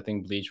Bleach, because I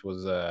think Bleach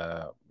was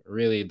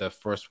really the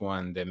first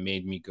one that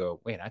made me go,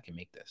 wait, I can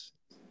make this.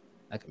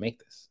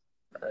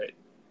 Right.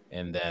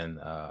 And then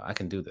I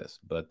can do this.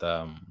 But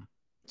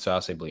so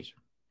I'll say Bleach.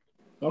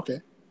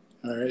 Okay.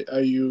 All right. Are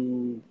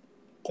you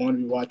going to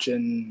be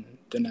watching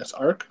the next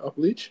arc of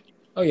Bleach?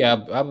 Oh yeah,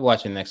 I'll be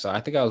watching next. I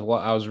think I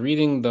was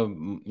reading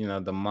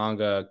the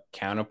manga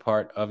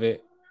counterpart of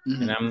it,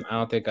 and I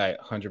don't think I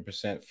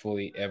 100%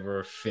 fully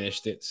ever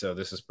finished it. So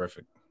this is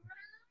perfect.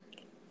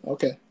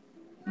 Okay.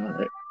 All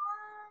right.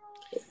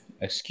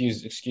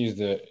 Excuse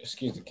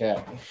the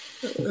cat.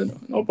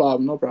 No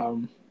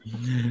problem.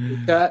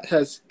 The cat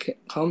has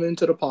come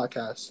into the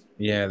podcast.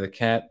 Yeah, the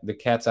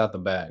cat's out the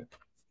bag.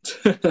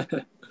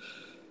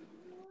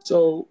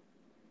 So,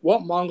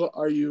 what manga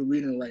are you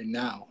reading right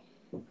now?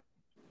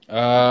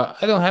 I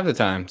don't have the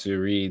time to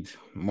read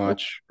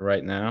much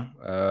right now.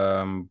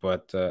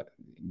 But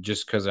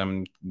just because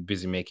I'm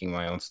busy making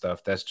my own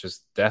stuff, that's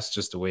just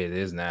the way it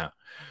is now.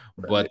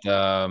 Right.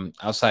 But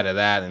outside of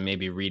that, and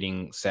maybe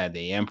reading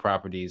Saturday AM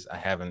properties,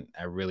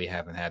 I really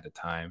haven't had the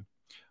time.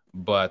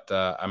 But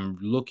I'm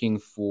looking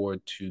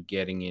forward to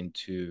getting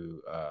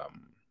into.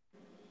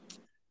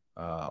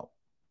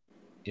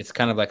 It's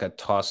kind of like a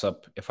toss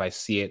up. If I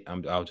see it,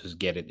 I'll just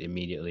get it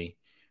immediately,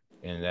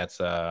 and that's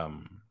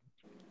Jujutsu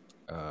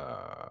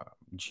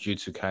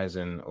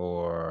Kaisen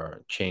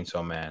or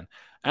Chainsaw Man.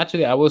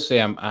 Actually, I will say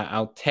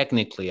I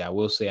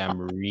will say I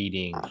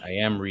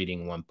am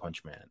reading One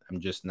Punch Man. I'm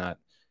just not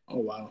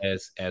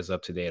as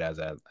up to date as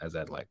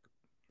I'd like.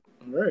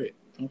 All right.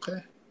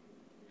 Okay.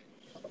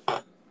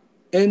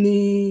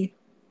 Any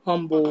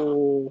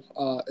humble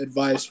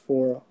advice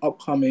for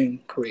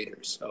upcoming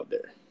creators out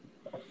there?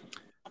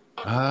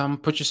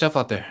 Put yourself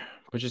out there.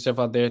 Put yourself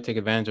out there. Take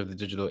advantage of the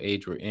digital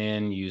age we're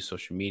in. Use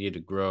social media to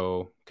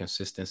grow.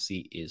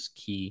 Consistency is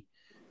key.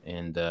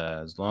 And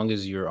as long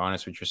as you're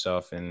honest with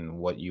yourself and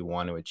what you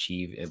want to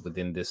achieve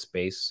within this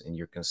space, and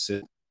you're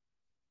consistent,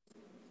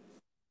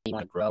 you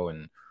want to grow,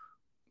 and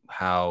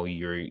how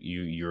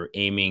you're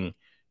aiming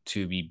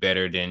to be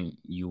better than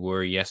you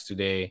were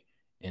yesterday,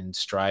 and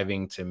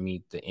striving to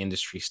meet the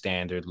industry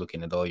standard,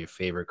 looking at all your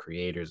favorite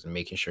creators and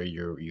making sure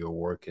your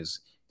work is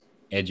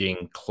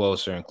edging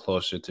closer and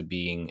closer to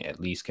being at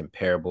least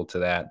comparable to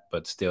that,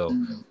 but still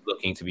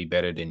looking to be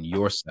better than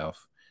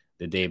yourself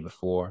the day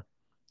before.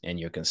 And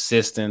you're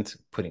consistent,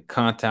 putting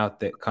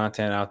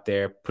content out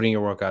there, putting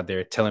your work out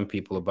there, telling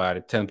people about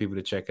it, telling people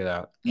to check it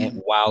out,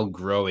 and while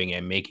growing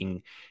and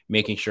making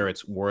sure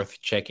it's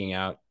worth checking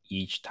out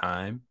each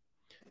time.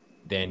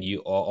 Then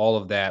all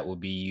of that will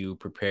be you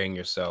preparing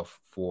yourself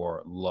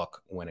for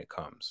luck when it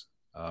comes.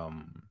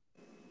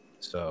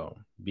 So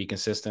be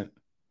consistent,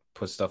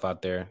 put stuff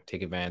out there,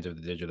 take advantage of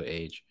the digital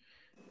age,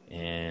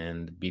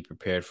 and be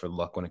prepared for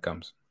luck when it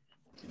comes.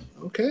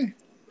 Okay.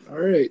 All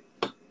right.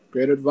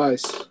 Great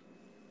advice.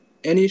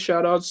 Any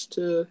shout outs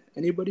to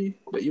anybody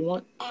that you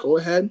want? Go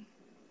ahead.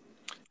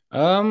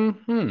 Shout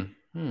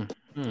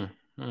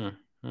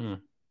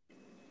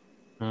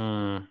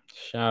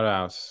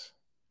outs.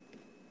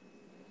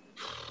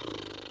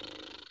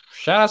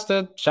 Shout outs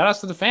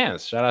to the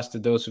fans. Shout outs to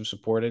those who've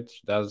supported.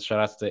 Shout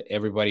outs to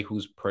everybody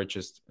who's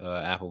purchased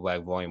Apple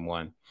Black Volume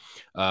 1.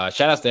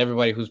 Shout outs to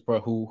everybody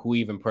who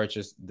even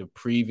purchased the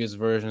previous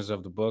versions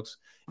of the books.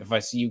 If I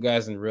see you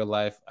guys in real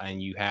life and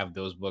you have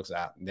those books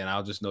out, then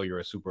I'll just know you're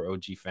a super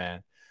OG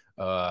fan.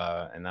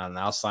 And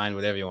I'll sign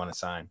whatever you want to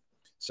sign.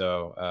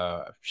 So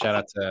shout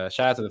out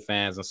to the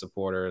fans and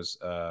supporters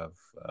of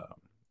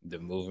the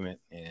movement,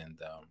 and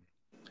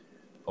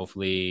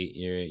hopefully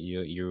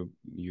you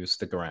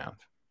stick around.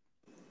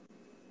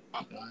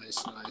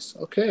 Nice.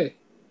 Okay.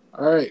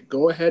 All right.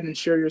 Go ahead and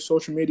share your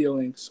social media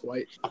links,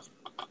 Whyt.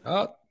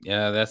 Oh,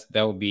 yeah,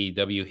 that would be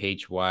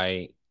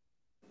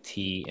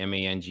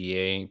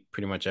WHYTMANGA,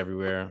 pretty much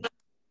everywhere.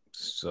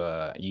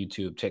 So,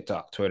 YouTube,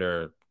 TikTok,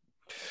 Twitter,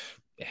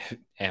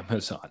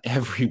 Amazon,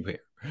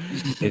 everywhere.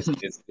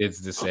 It's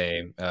the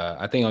same.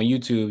 I think on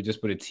YouTube,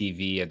 just put a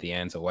TV at the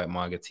end, so Whyt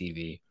Manga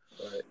TV.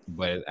 Right.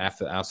 But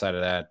outside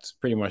of that, it's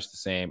pretty much the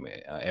same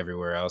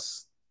everywhere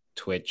else.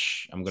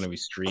 Twitch, I'm going to be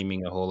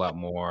streaming a whole lot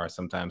more,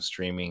 sometimes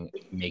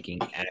making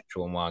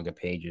actual manga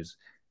pages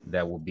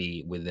that will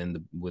be within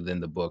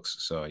the books,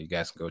 so you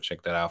guys can go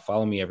check that out.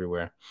 Follow me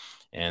everywhere,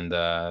 and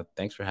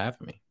thanks for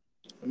having me.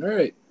 All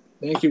right,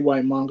 thank you,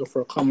 Whyt Manga,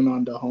 for coming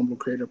on the Humble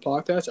Creator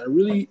Podcast. I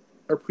really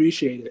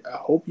appreciate it. I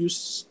hope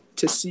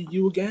to see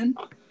you again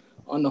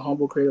on the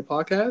Humble Creator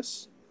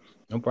Podcast.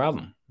 No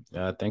problem.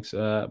 Thanks.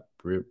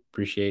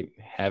 Appreciate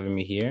having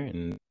me here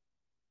and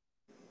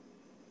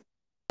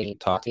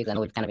talk to you. I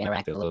know we've kind of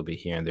interacted a little bit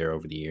here and there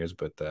over the years,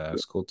 but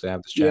it's cool to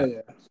have this chat.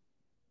 Yeah.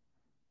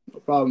 No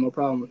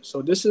problem.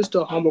 So this is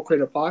the Humble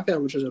Creator Podcast,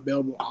 which is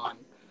available on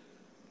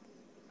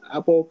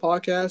Apple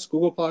Podcasts,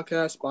 Google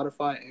Podcasts,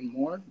 Spotify, and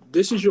more.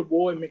 This is your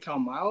boy, Mikel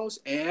Miles,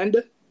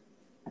 and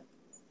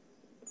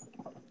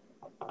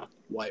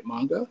Whyt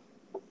Manga.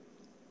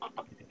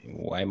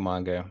 Whyt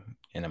Manga,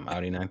 and I'm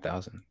Audi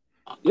 9000.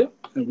 Yep,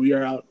 and we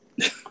are out.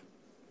 You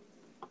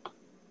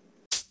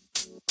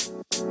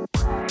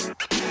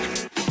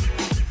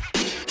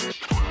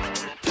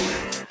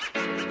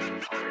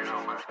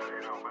know, man.